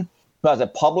person who has a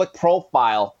public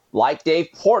profile like Dave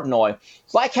Portnoy,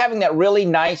 it's like having that really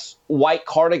nice white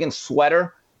cardigan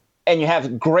sweater and you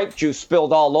have grape juice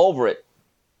spilled all over it.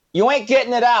 You ain't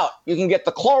getting it out. You can get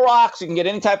the Clorox, you can get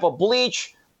any type of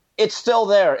bleach. It's still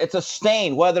there. It's a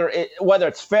stain. Whether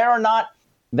it's fair or not,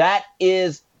 that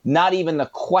is not even the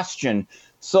question.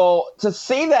 So to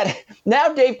see that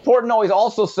now Dave Portnoy has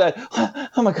also said,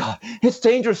 oh my God, it's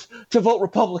dangerous to vote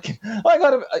Republican.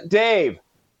 Dave,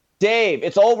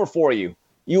 it's over for you.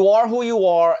 You are who you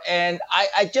are. And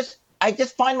I just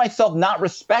find myself not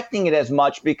respecting it as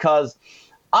much because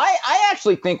I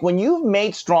actually think when you've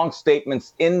made strong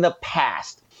statements in the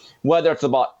past, whether it's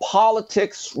about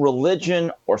politics,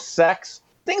 religion, or sex,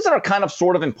 things that are kind of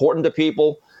sort of important to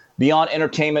people beyond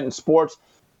entertainment and sports,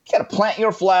 you got to plant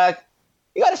your flag.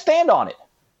 You got to stand on it.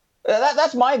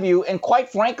 That's my view. And quite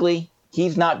frankly,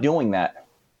 he's not doing that.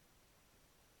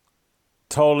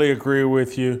 Totally agree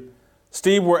with you.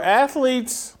 Steve, were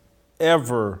athletes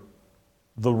ever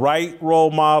the right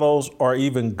role models or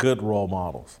even good role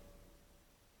models?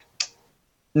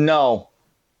 No,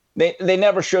 they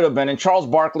never should have been. And Charles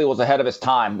Barkley was ahead of his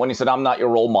time when he said, I'm not your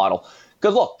role model.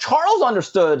 Because, look, Charles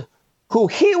understood who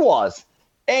he was.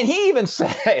 And he even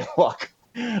said, hey, look,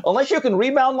 unless you can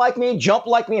rebound like me, jump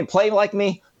like me, and play like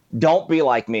me, don't be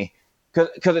like me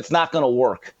because it's not going to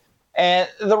work. And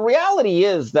the reality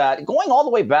is that going all the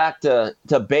way back to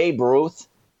Babe Ruth,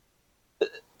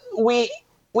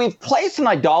 we've placed an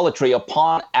idolatry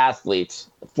upon athletes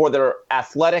for their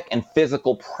athletic and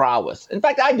physical prowess. In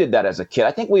fact, I did that as a kid.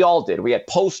 I think we all did. We had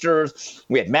posters,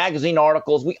 we had magazine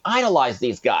articles, we idolized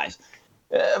these guys.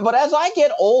 But as I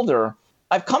get older,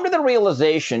 I've come to the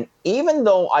realization, even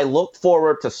though I look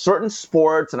forward to certain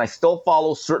sports and I still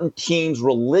follow certain teams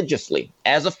religiously,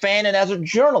 as a fan and as a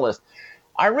journalist,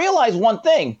 I realize one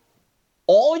thing.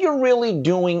 All you're really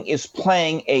doing is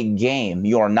playing a game.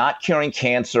 You are not curing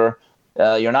cancer.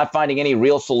 You're not finding any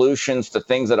real solutions to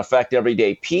things that affect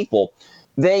everyday people.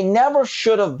 They never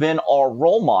should have been our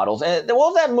role models. And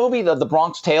what was that movie, The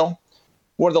Bronx Tale,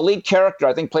 where the lead character,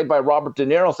 I think played by Robert De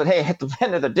Niro, said, hey, at the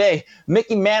end of the day,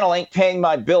 Mickey Mantle ain't paying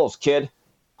my bills, kid.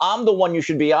 I'm the one you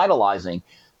should be idolizing.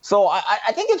 So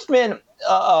I think it's been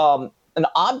an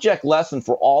object lesson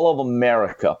for all of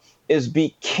America is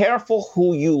be careful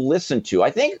who you listen to.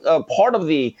 I think part of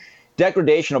the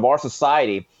degradation of our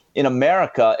society in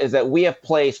America is that we have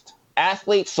placed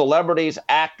athletes, celebrities,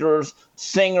 actors,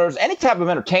 singers, any type of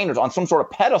entertainers on some sort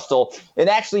of pedestal and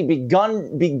actually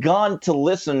begun to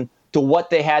listen to what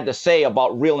they had to say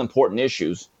about real important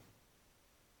issues.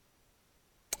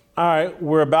 All right,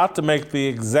 we're about to make the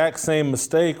exact same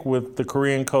mistake with the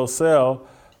Korean Cosell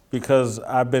because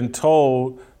I've been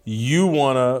told you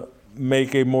want to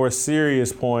make a more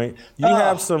serious point. You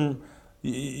have some.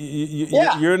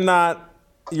 You're not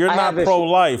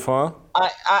pro-life, huh?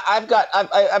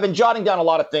 I've been jotting down a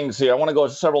lot of things here. I want to go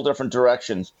several different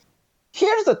directions.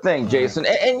 Here's the thing, Jason,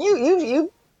 and you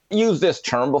used this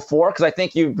term before because I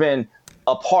think you've been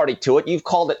a party to it. You've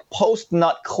called it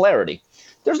post-nut clarity.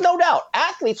 There's no doubt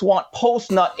athletes want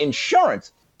post-nut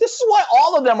insurance. This is why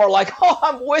all of them are like, oh,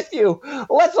 I'm with you.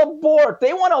 Let's abort.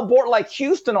 They want to abort like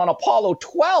Houston on Apollo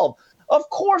 12. Of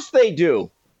course they do.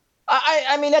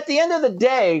 I mean, at the end of the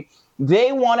day,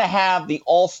 they want to have the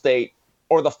Allstate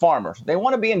or the farmers. They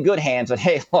want to be in good hands and,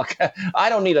 hey, look, I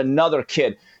don't need another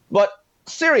kid. But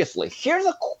seriously, here's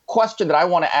a question that I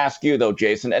want to ask you, though,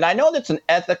 Jason. And I know that's an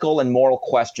ethical and moral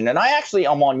question, and I actually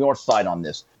am on your side on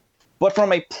this. But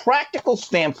from a practical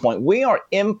standpoint, we are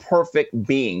imperfect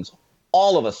beings.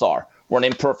 All of us are. We're an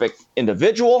imperfect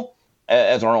individual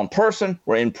as our own person.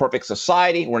 We're an imperfect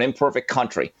society. We're an imperfect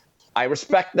country. I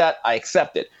respect that. I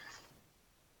accept it.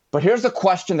 But here's the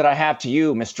question that I have to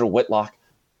you, Mr. Whitlock.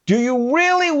 Do you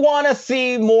really want to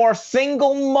see more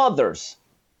single mothers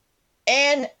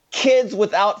and kids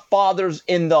without fathers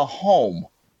in the home?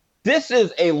 This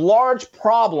is a large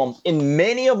problem in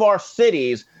many of our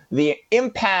cities, the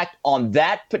impact on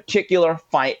that particular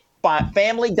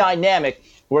family dynamic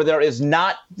where there is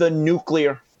not the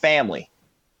nuclear family.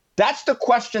 That's the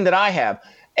question that I have.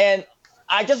 And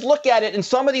I just look at it, and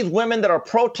some of these women that are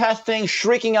protesting,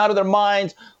 shrieking out of their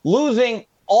minds, losing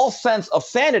all sense of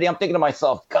sanity, I'm thinking to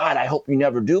myself, God, I hope you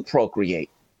never do procreate.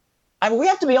 I mean, we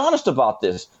have to be honest about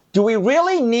this. Do we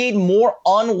really need more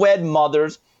unwed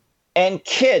mothers and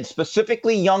kids,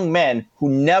 specifically young men, who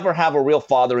never have a real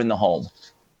father in the home?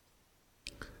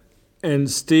 And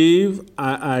Steve,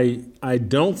 I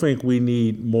don't think we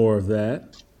need more of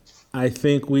that. I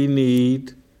think we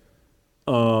need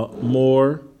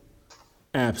more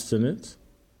abstinence.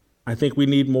 I think we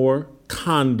need more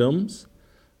condoms.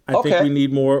 I think we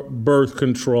need more birth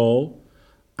control.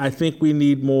 I think we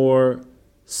need more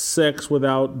sex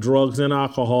without drugs and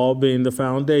alcohol being the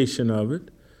foundation of it.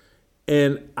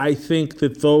 And I think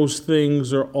that those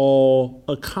things are all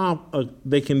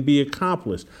they can be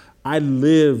accomplished. I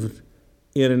lived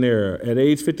in an era at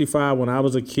age 55 when I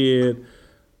was a kid,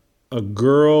 a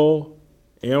girl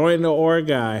or a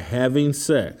guy having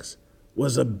sex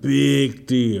was a big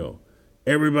deal.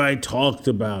 Everybody talked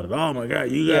about it. Oh my God,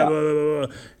 you got blah, blah,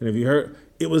 blah. And if you heard,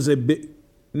 it was a big,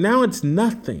 now it's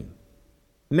nothing.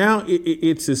 Now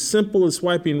it's as simple as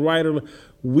swiping right or left.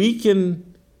 We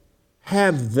can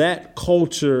have that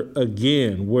culture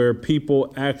again where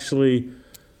people actually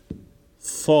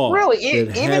thought. Really,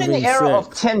 even in the era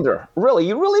of Tinder, really,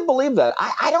 you really believe that?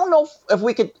 I don't know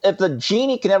if the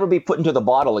genie can ever be put into the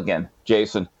bottle again,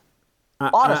 Jason.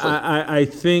 Honestly. I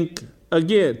think,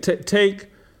 again, take,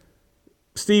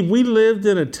 Steve, we lived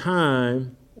in a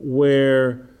time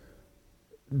where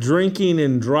drinking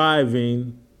and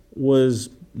driving was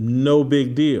no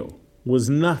big deal, was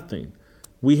nothing.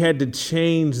 We had to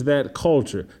change that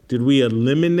culture. Did we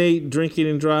eliminate drinking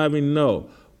and driving? No.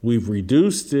 We've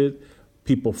reduced it.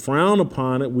 People frown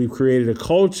upon it. We've created a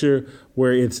culture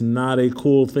where it's not a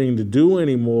cool thing to do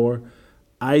anymore.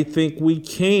 I think we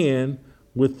can,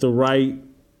 with the right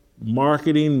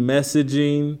marketing,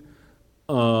 messaging,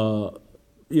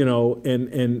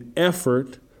 and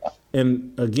effort,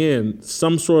 and again,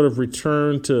 some sort of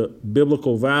return to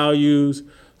biblical values,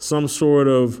 some sort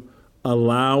of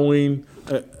allowing.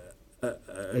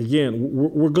 Again,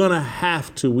 we're going to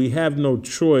have to. We have no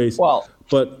choice. Well,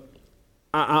 but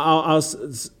I'll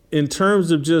in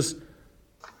terms of just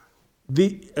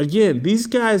these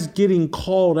guys getting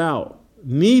called out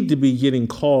need to be getting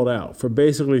called out for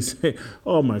basically saying,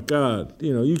 "Oh my God,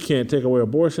 you can't take away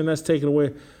abortion. That's taken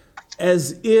away,"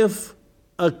 as if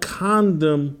a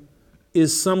condom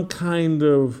is some kind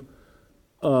of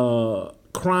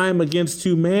crime against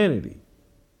humanity.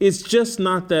 It's just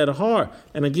not that hard.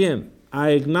 And again,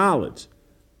 I acknowledge,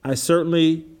 I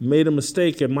certainly made a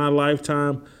mistake in my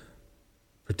lifetime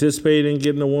participating in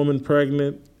getting a woman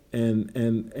pregnant,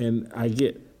 and I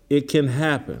get it can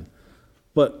happen,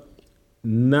 but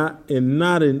not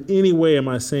in any way am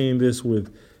I saying this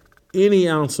with any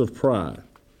ounce of pride.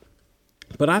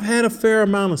 But I've had a fair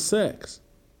amount of sex,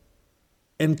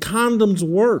 and condoms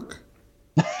work.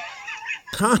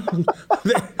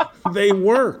 They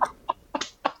work.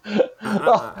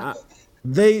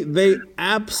 They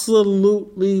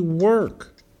absolutely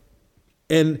work.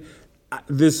 And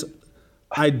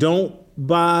I don't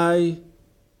buy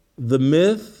the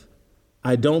myth.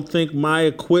 I don't think my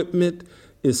equipment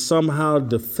is somehow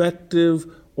defective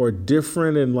or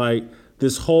different, and like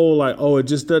this whole it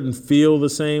just doesn't feel the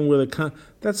same with a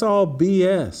that's all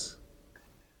BS.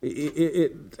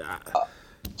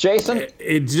 Jason?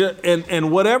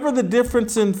 And whatever the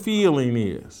difference in feeling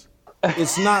is,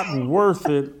 it's not worth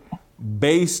it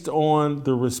based on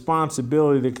the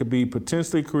responsibility that could be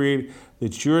potentially created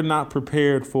that you're not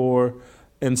prepared for.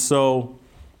 And so,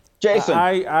 Jason,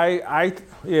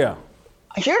 yeah.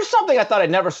 Here's something I thought I'd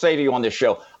never say to you on this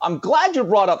show. I'm glad you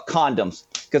brought up condoms,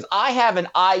 because I have an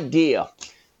idea.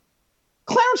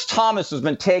 Clarence Thomas has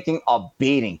been taking a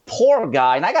beating. Poor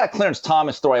guy. And I got a Clarence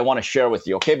Thomas story I want to share with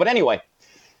you, okay? But anyway,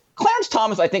 Clarence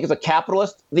Thomas, I think, is a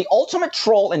capitalist. The ultimate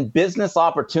troll and business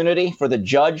opportunity for the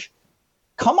judge.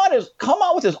 Come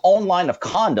out with his own line of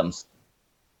condoms.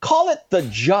 Call it the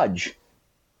Judge.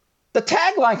 The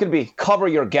tagline could be "Cover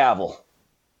your gavel."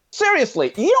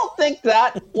 Seriously, you don't think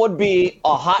that would be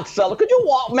a hot seller? Could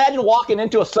you imagine walking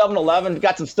into a 7-Eleven,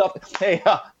 got some stuff? Hey,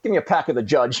 give me a pack of the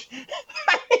Judge.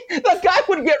 The guy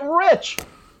would get rich.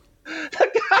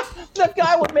 The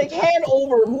guy would make hand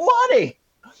over money.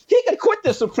 He could quit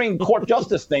the Supreme Court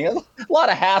justice thing. It's a lot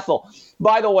of hassle.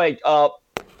 By the way,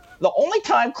 the only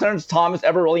time Clarence Thomas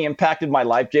ever really impacted my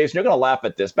life, Jason, you're going to laugh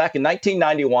at this. Back in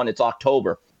 1991, it's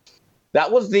October.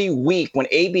 That was the week when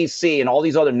ABC and all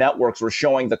these other networks were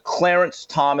showing the Clarence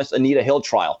Thomas, Anita Hill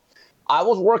trial. I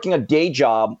was working a day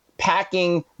job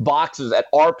packing boxes at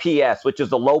RPS, which is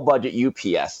the low-budget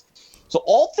UPS. So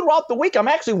all throughout the week, I'm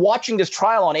actually watching this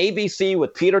trial on ABC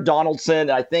with Peter Donaldson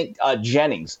and I think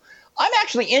Jennings. I'm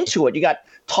actually into it. You got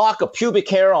talk of pubic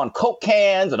hair on Coke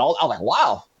cans and all. I'm like,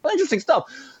 wow, interesting stuff.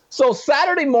 So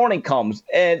Saturday morning comes,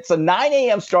 and it's a 9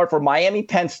 a.m. start for Miami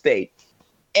Penn State.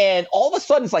 And all of a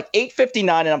sudden, it's like 8:59,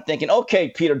 and I'm thinking, okay,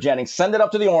 Peter Jennings, send it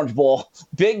up to the Orange Bowl.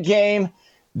 Big game.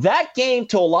 That game,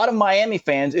 to a lot of Miami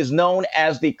fans, is known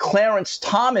as the Clarence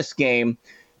Thomas game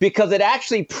because it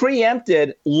actually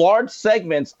preempted large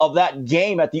segments of that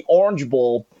game at the Orange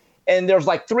Bowl. And there's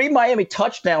like 3 Miami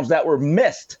touchdowns that were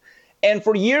missed. And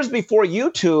for years before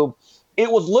YouTube,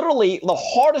 it was literally the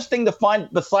hardest thing to find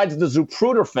besides the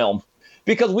Zapruder film,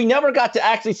 because we never got to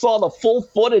actually saw the full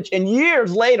footage. And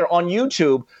years later on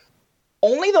YouTube,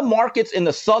 only the markets in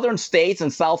the southern states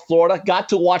and South Florida got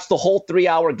to watch the whole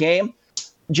 3-hour game.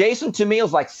 Jason, to me, it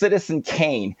was like Citizen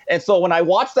Kane. And so when I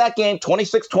watched that game,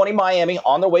 26-20 Miami,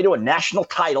 on their way to a national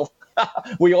title,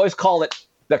 we always call it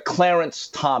the Clarence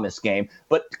Thomas game.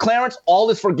 But Clarence, all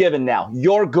is forgiven now.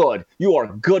 You're good. You are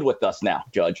good with us now,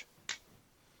 Judge.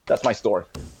 That's my story.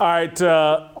 All right,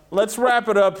 let's wrap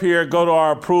it up here. Go to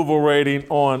our approval rating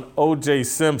on O.J.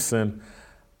 Simpson.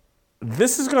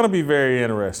 This is going to be very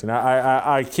interesting.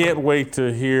 I can't wait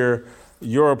to hear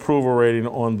your approval rating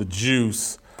on the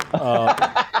juice.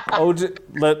 O.J.,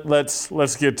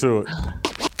 let's get to it.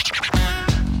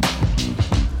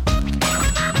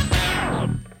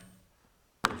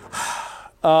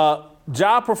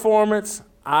 Job performance.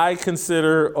 I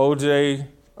consider O.J.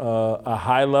 A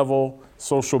high-level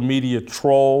social media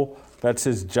troll. That's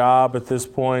his job at this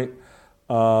point.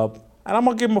 And I'm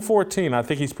going to give him a 14. I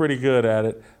think he's pretty good at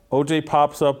it. OJ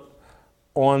pops up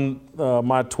on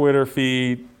my Twitter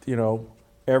feed,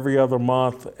 every other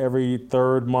month, every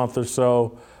third month or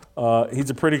so. He's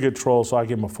a pretty good troll, so I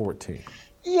give him a 14.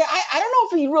 Yeah, I don't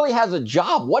know if he really has a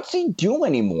job. What's he do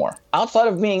anymore outside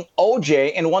of being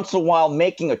OJ and once in a while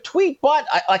making a tweet? But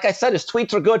like I said, his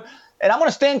tweets are good. And I'm going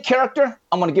to stay in character.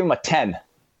 I'm going to give him a 10.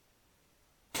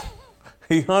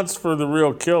 He hunts for the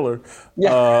real killer.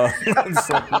 Yeah.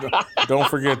 So don't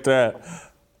forget that.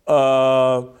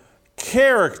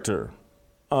 Character.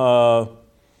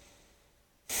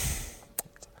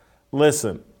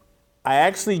 Listen, I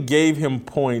actually gave him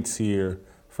points here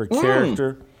for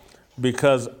character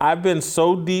because I've been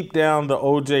so deep down the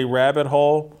OJ rabbit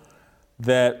hole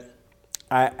that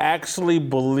I actually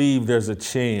believe there's a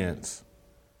chance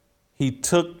he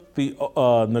took the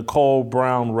Nicole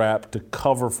Brown rap to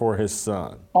cover for his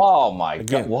son. Oh, my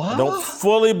God. What? I don't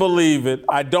fully believe it.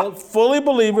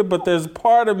 But there's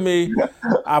part of me,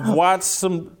 I've watched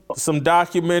some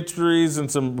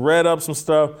documentaries and read up some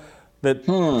stuff that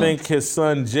think his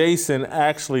son Jason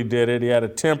actually did it. He had a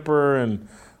temper and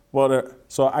whatever.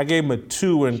 So I gave him a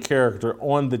 2 in character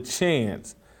on the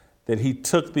chance that he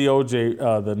took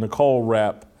the Nicole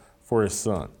rap for his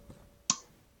son.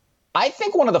 I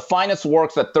think one of the finest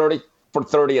works that 30 for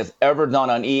 30 has ever done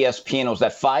on ESPN was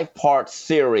that 5-part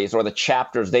series, or the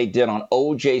chapters they did on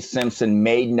O.J. Simpson,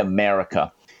 Made in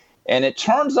America. And it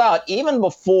turns out, even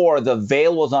before the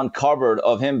veil was uncovered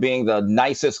of him being the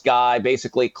nicest guy,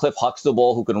 basically Cliff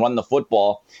Huxtable who can run the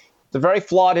football, it's a very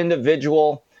flawed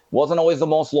individual, wasn't always the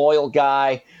most loyal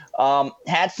guy,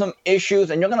 had some issues.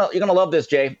 And you're gonna love this,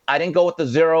 Jay. I didn't go with the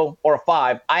 0 or a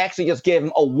 5. I actually just gave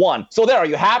him a 1. So there, are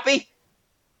you happy?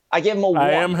 I gave him a 1.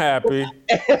 I am happy.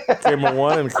 Gave him a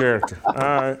 1 in character.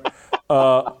 All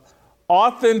right.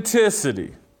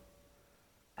 Authenticity.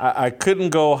 I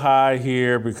couldn't go high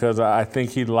here because I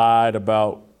think he lied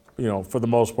about, for the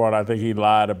most part, I think he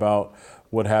lied about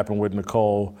what happened with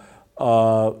Nicole.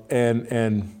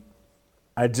 And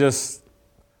I just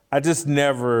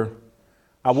never,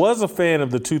 I was a fan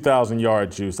of the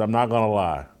 2,000-yard juice. I'm not going to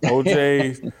lie.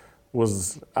 OJ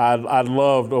I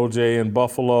loved OJ in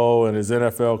Buffalo and his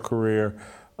NFL career.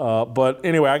 But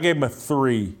anyway, I gave him a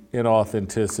 3 in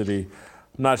authenticity.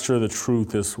 I'm not sure the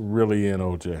truth is really in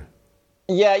O.J.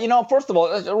 Yeah, first of all,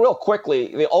 real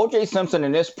quickly, the O.J. Simpson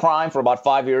in his prime for about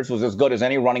 5 years was as good as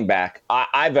any running back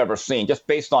I've ever seen, just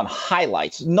based on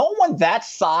highlights. No one that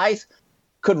size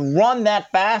could run that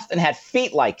fast and had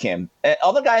feet like him.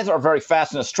 Other guys are very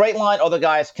fast in a straight line. Other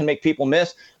guys can make people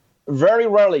miss. Very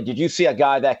rarely did you see a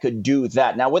guy that could do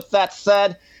that. Now, with that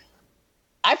said,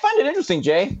 I find it interesting,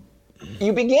 Jay.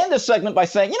 You began this segment by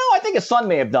saying, I think his son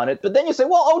may have done it. But then you say,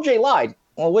 well, O.J. lied.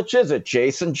 Well, which is it,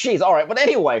 Jason? Jeez. All right. But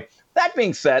anyway, that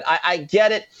being said, I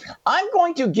get it. I'm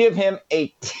going to give him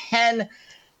a 10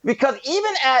 because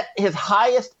even at his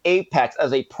highest apex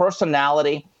as a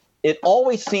personality, it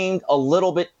always seemed a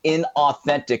little bit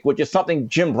inauthentic, which is something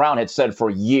Jim Brown had said for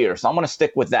years. So I'm going to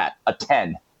stick with that, a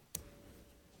 10.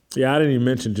 Yeah, I didn't even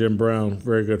mention Jim Brown,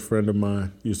 very good friend of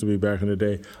mine, used to be back in the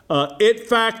day. It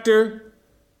factor,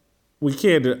 we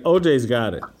can't do it. OJ's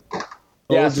got it.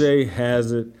 Yes. OJ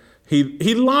has it.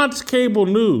 He launched cable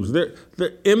news. The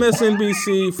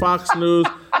MSNBC, Fox News,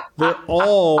 they're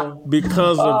all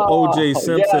because of O.J.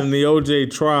 Simpson and the O.J.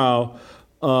 trial.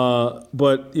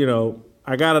 But,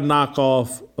 I got to knock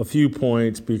off a few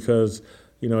points because,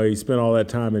 he spent all that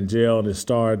time in jail and his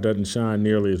star doesn't shine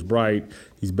nearly as bright.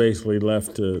 He's basically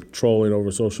left to trolling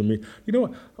over social media. You know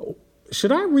what?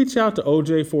 Should I reach out to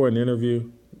O.J. for an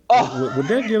interview? Would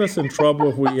that get us in trouble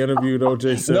if we interviewed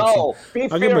O.J. Simpson? No, be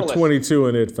fearless. I'll give him a 22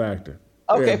 in it factor.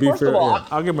 Okay, first of all,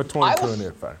 I'll give him a 22 in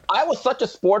it factor. I was such a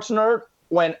sports nerd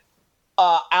when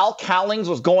Al Cowlings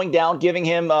was going down, giving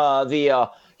him the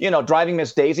driving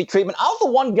Miss Daisy treatment. I was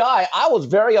the one guy, I was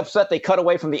very upset they cut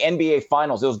away from the NBA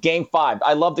Finals. It was Game 5.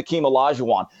 I love Hakeem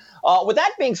Olajuwon. With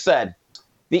that being said,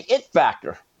 the it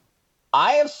factor.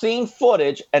 I have seen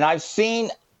footage and I've seen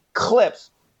clips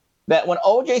that when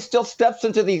OJ still steps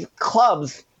into these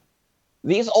clubs,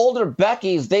 these older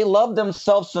Beckys, they love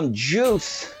themselves some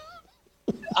juice.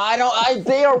 They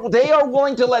are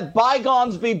willing to let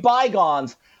bygones be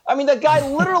bygones. I mean, the guy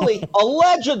literally,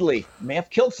 allegedly, may have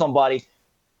killed somebody,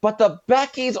 but the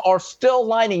Beckys are still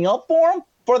lining up for him.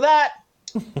 For that,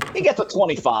 he gets a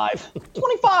 25.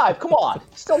 25, come on,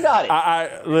 still got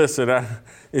it. Listen,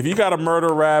 if you got a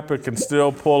murder rap and can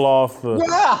still pull off the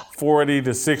 40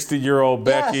 to 60-year-old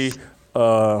Becky,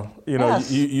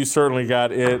 you certainly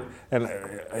got it. And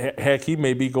heck, he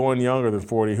may be going younger than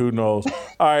 40. Who knows?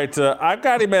 All right, I've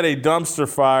got him at a dumpster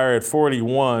fire at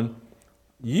 41.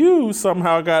 You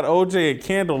somehow got OJ at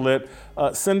candlelit.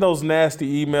 Send those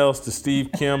nasty emails to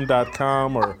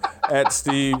stevekim.com or at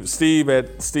steve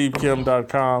at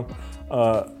stevekim.com.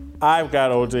 I've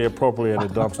got OJ appropriately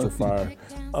at a dumpster fire.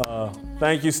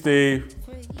 Thank you, Steve.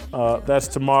 That's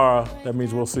tomorrow. That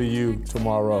means we'll see you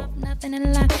tomorrow. Nothing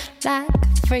in life like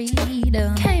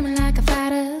freedom. Came like a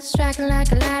fighter, striking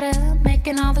like a ladder,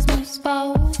 making all these moves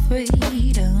for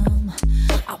freedom.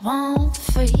 I want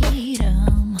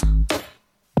freedom.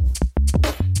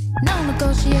 No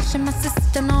negotiation, my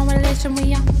sister, no relation.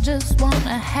 We all just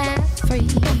wanna have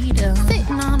freedom.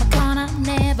 Sitting on a corner,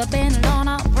 never been alone.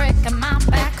 I'll break my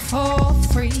back for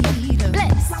freedom.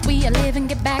 Blessed, we are living,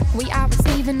 get back. We are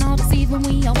receiving, no deceiving.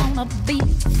 We all wanna be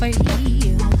free.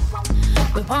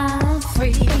 We want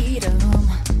freedom.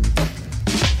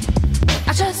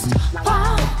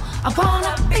 I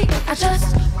wanna be. I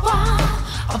just want.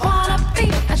 I wanna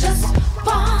be. I just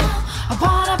want. I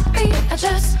wanna be. I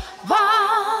just want.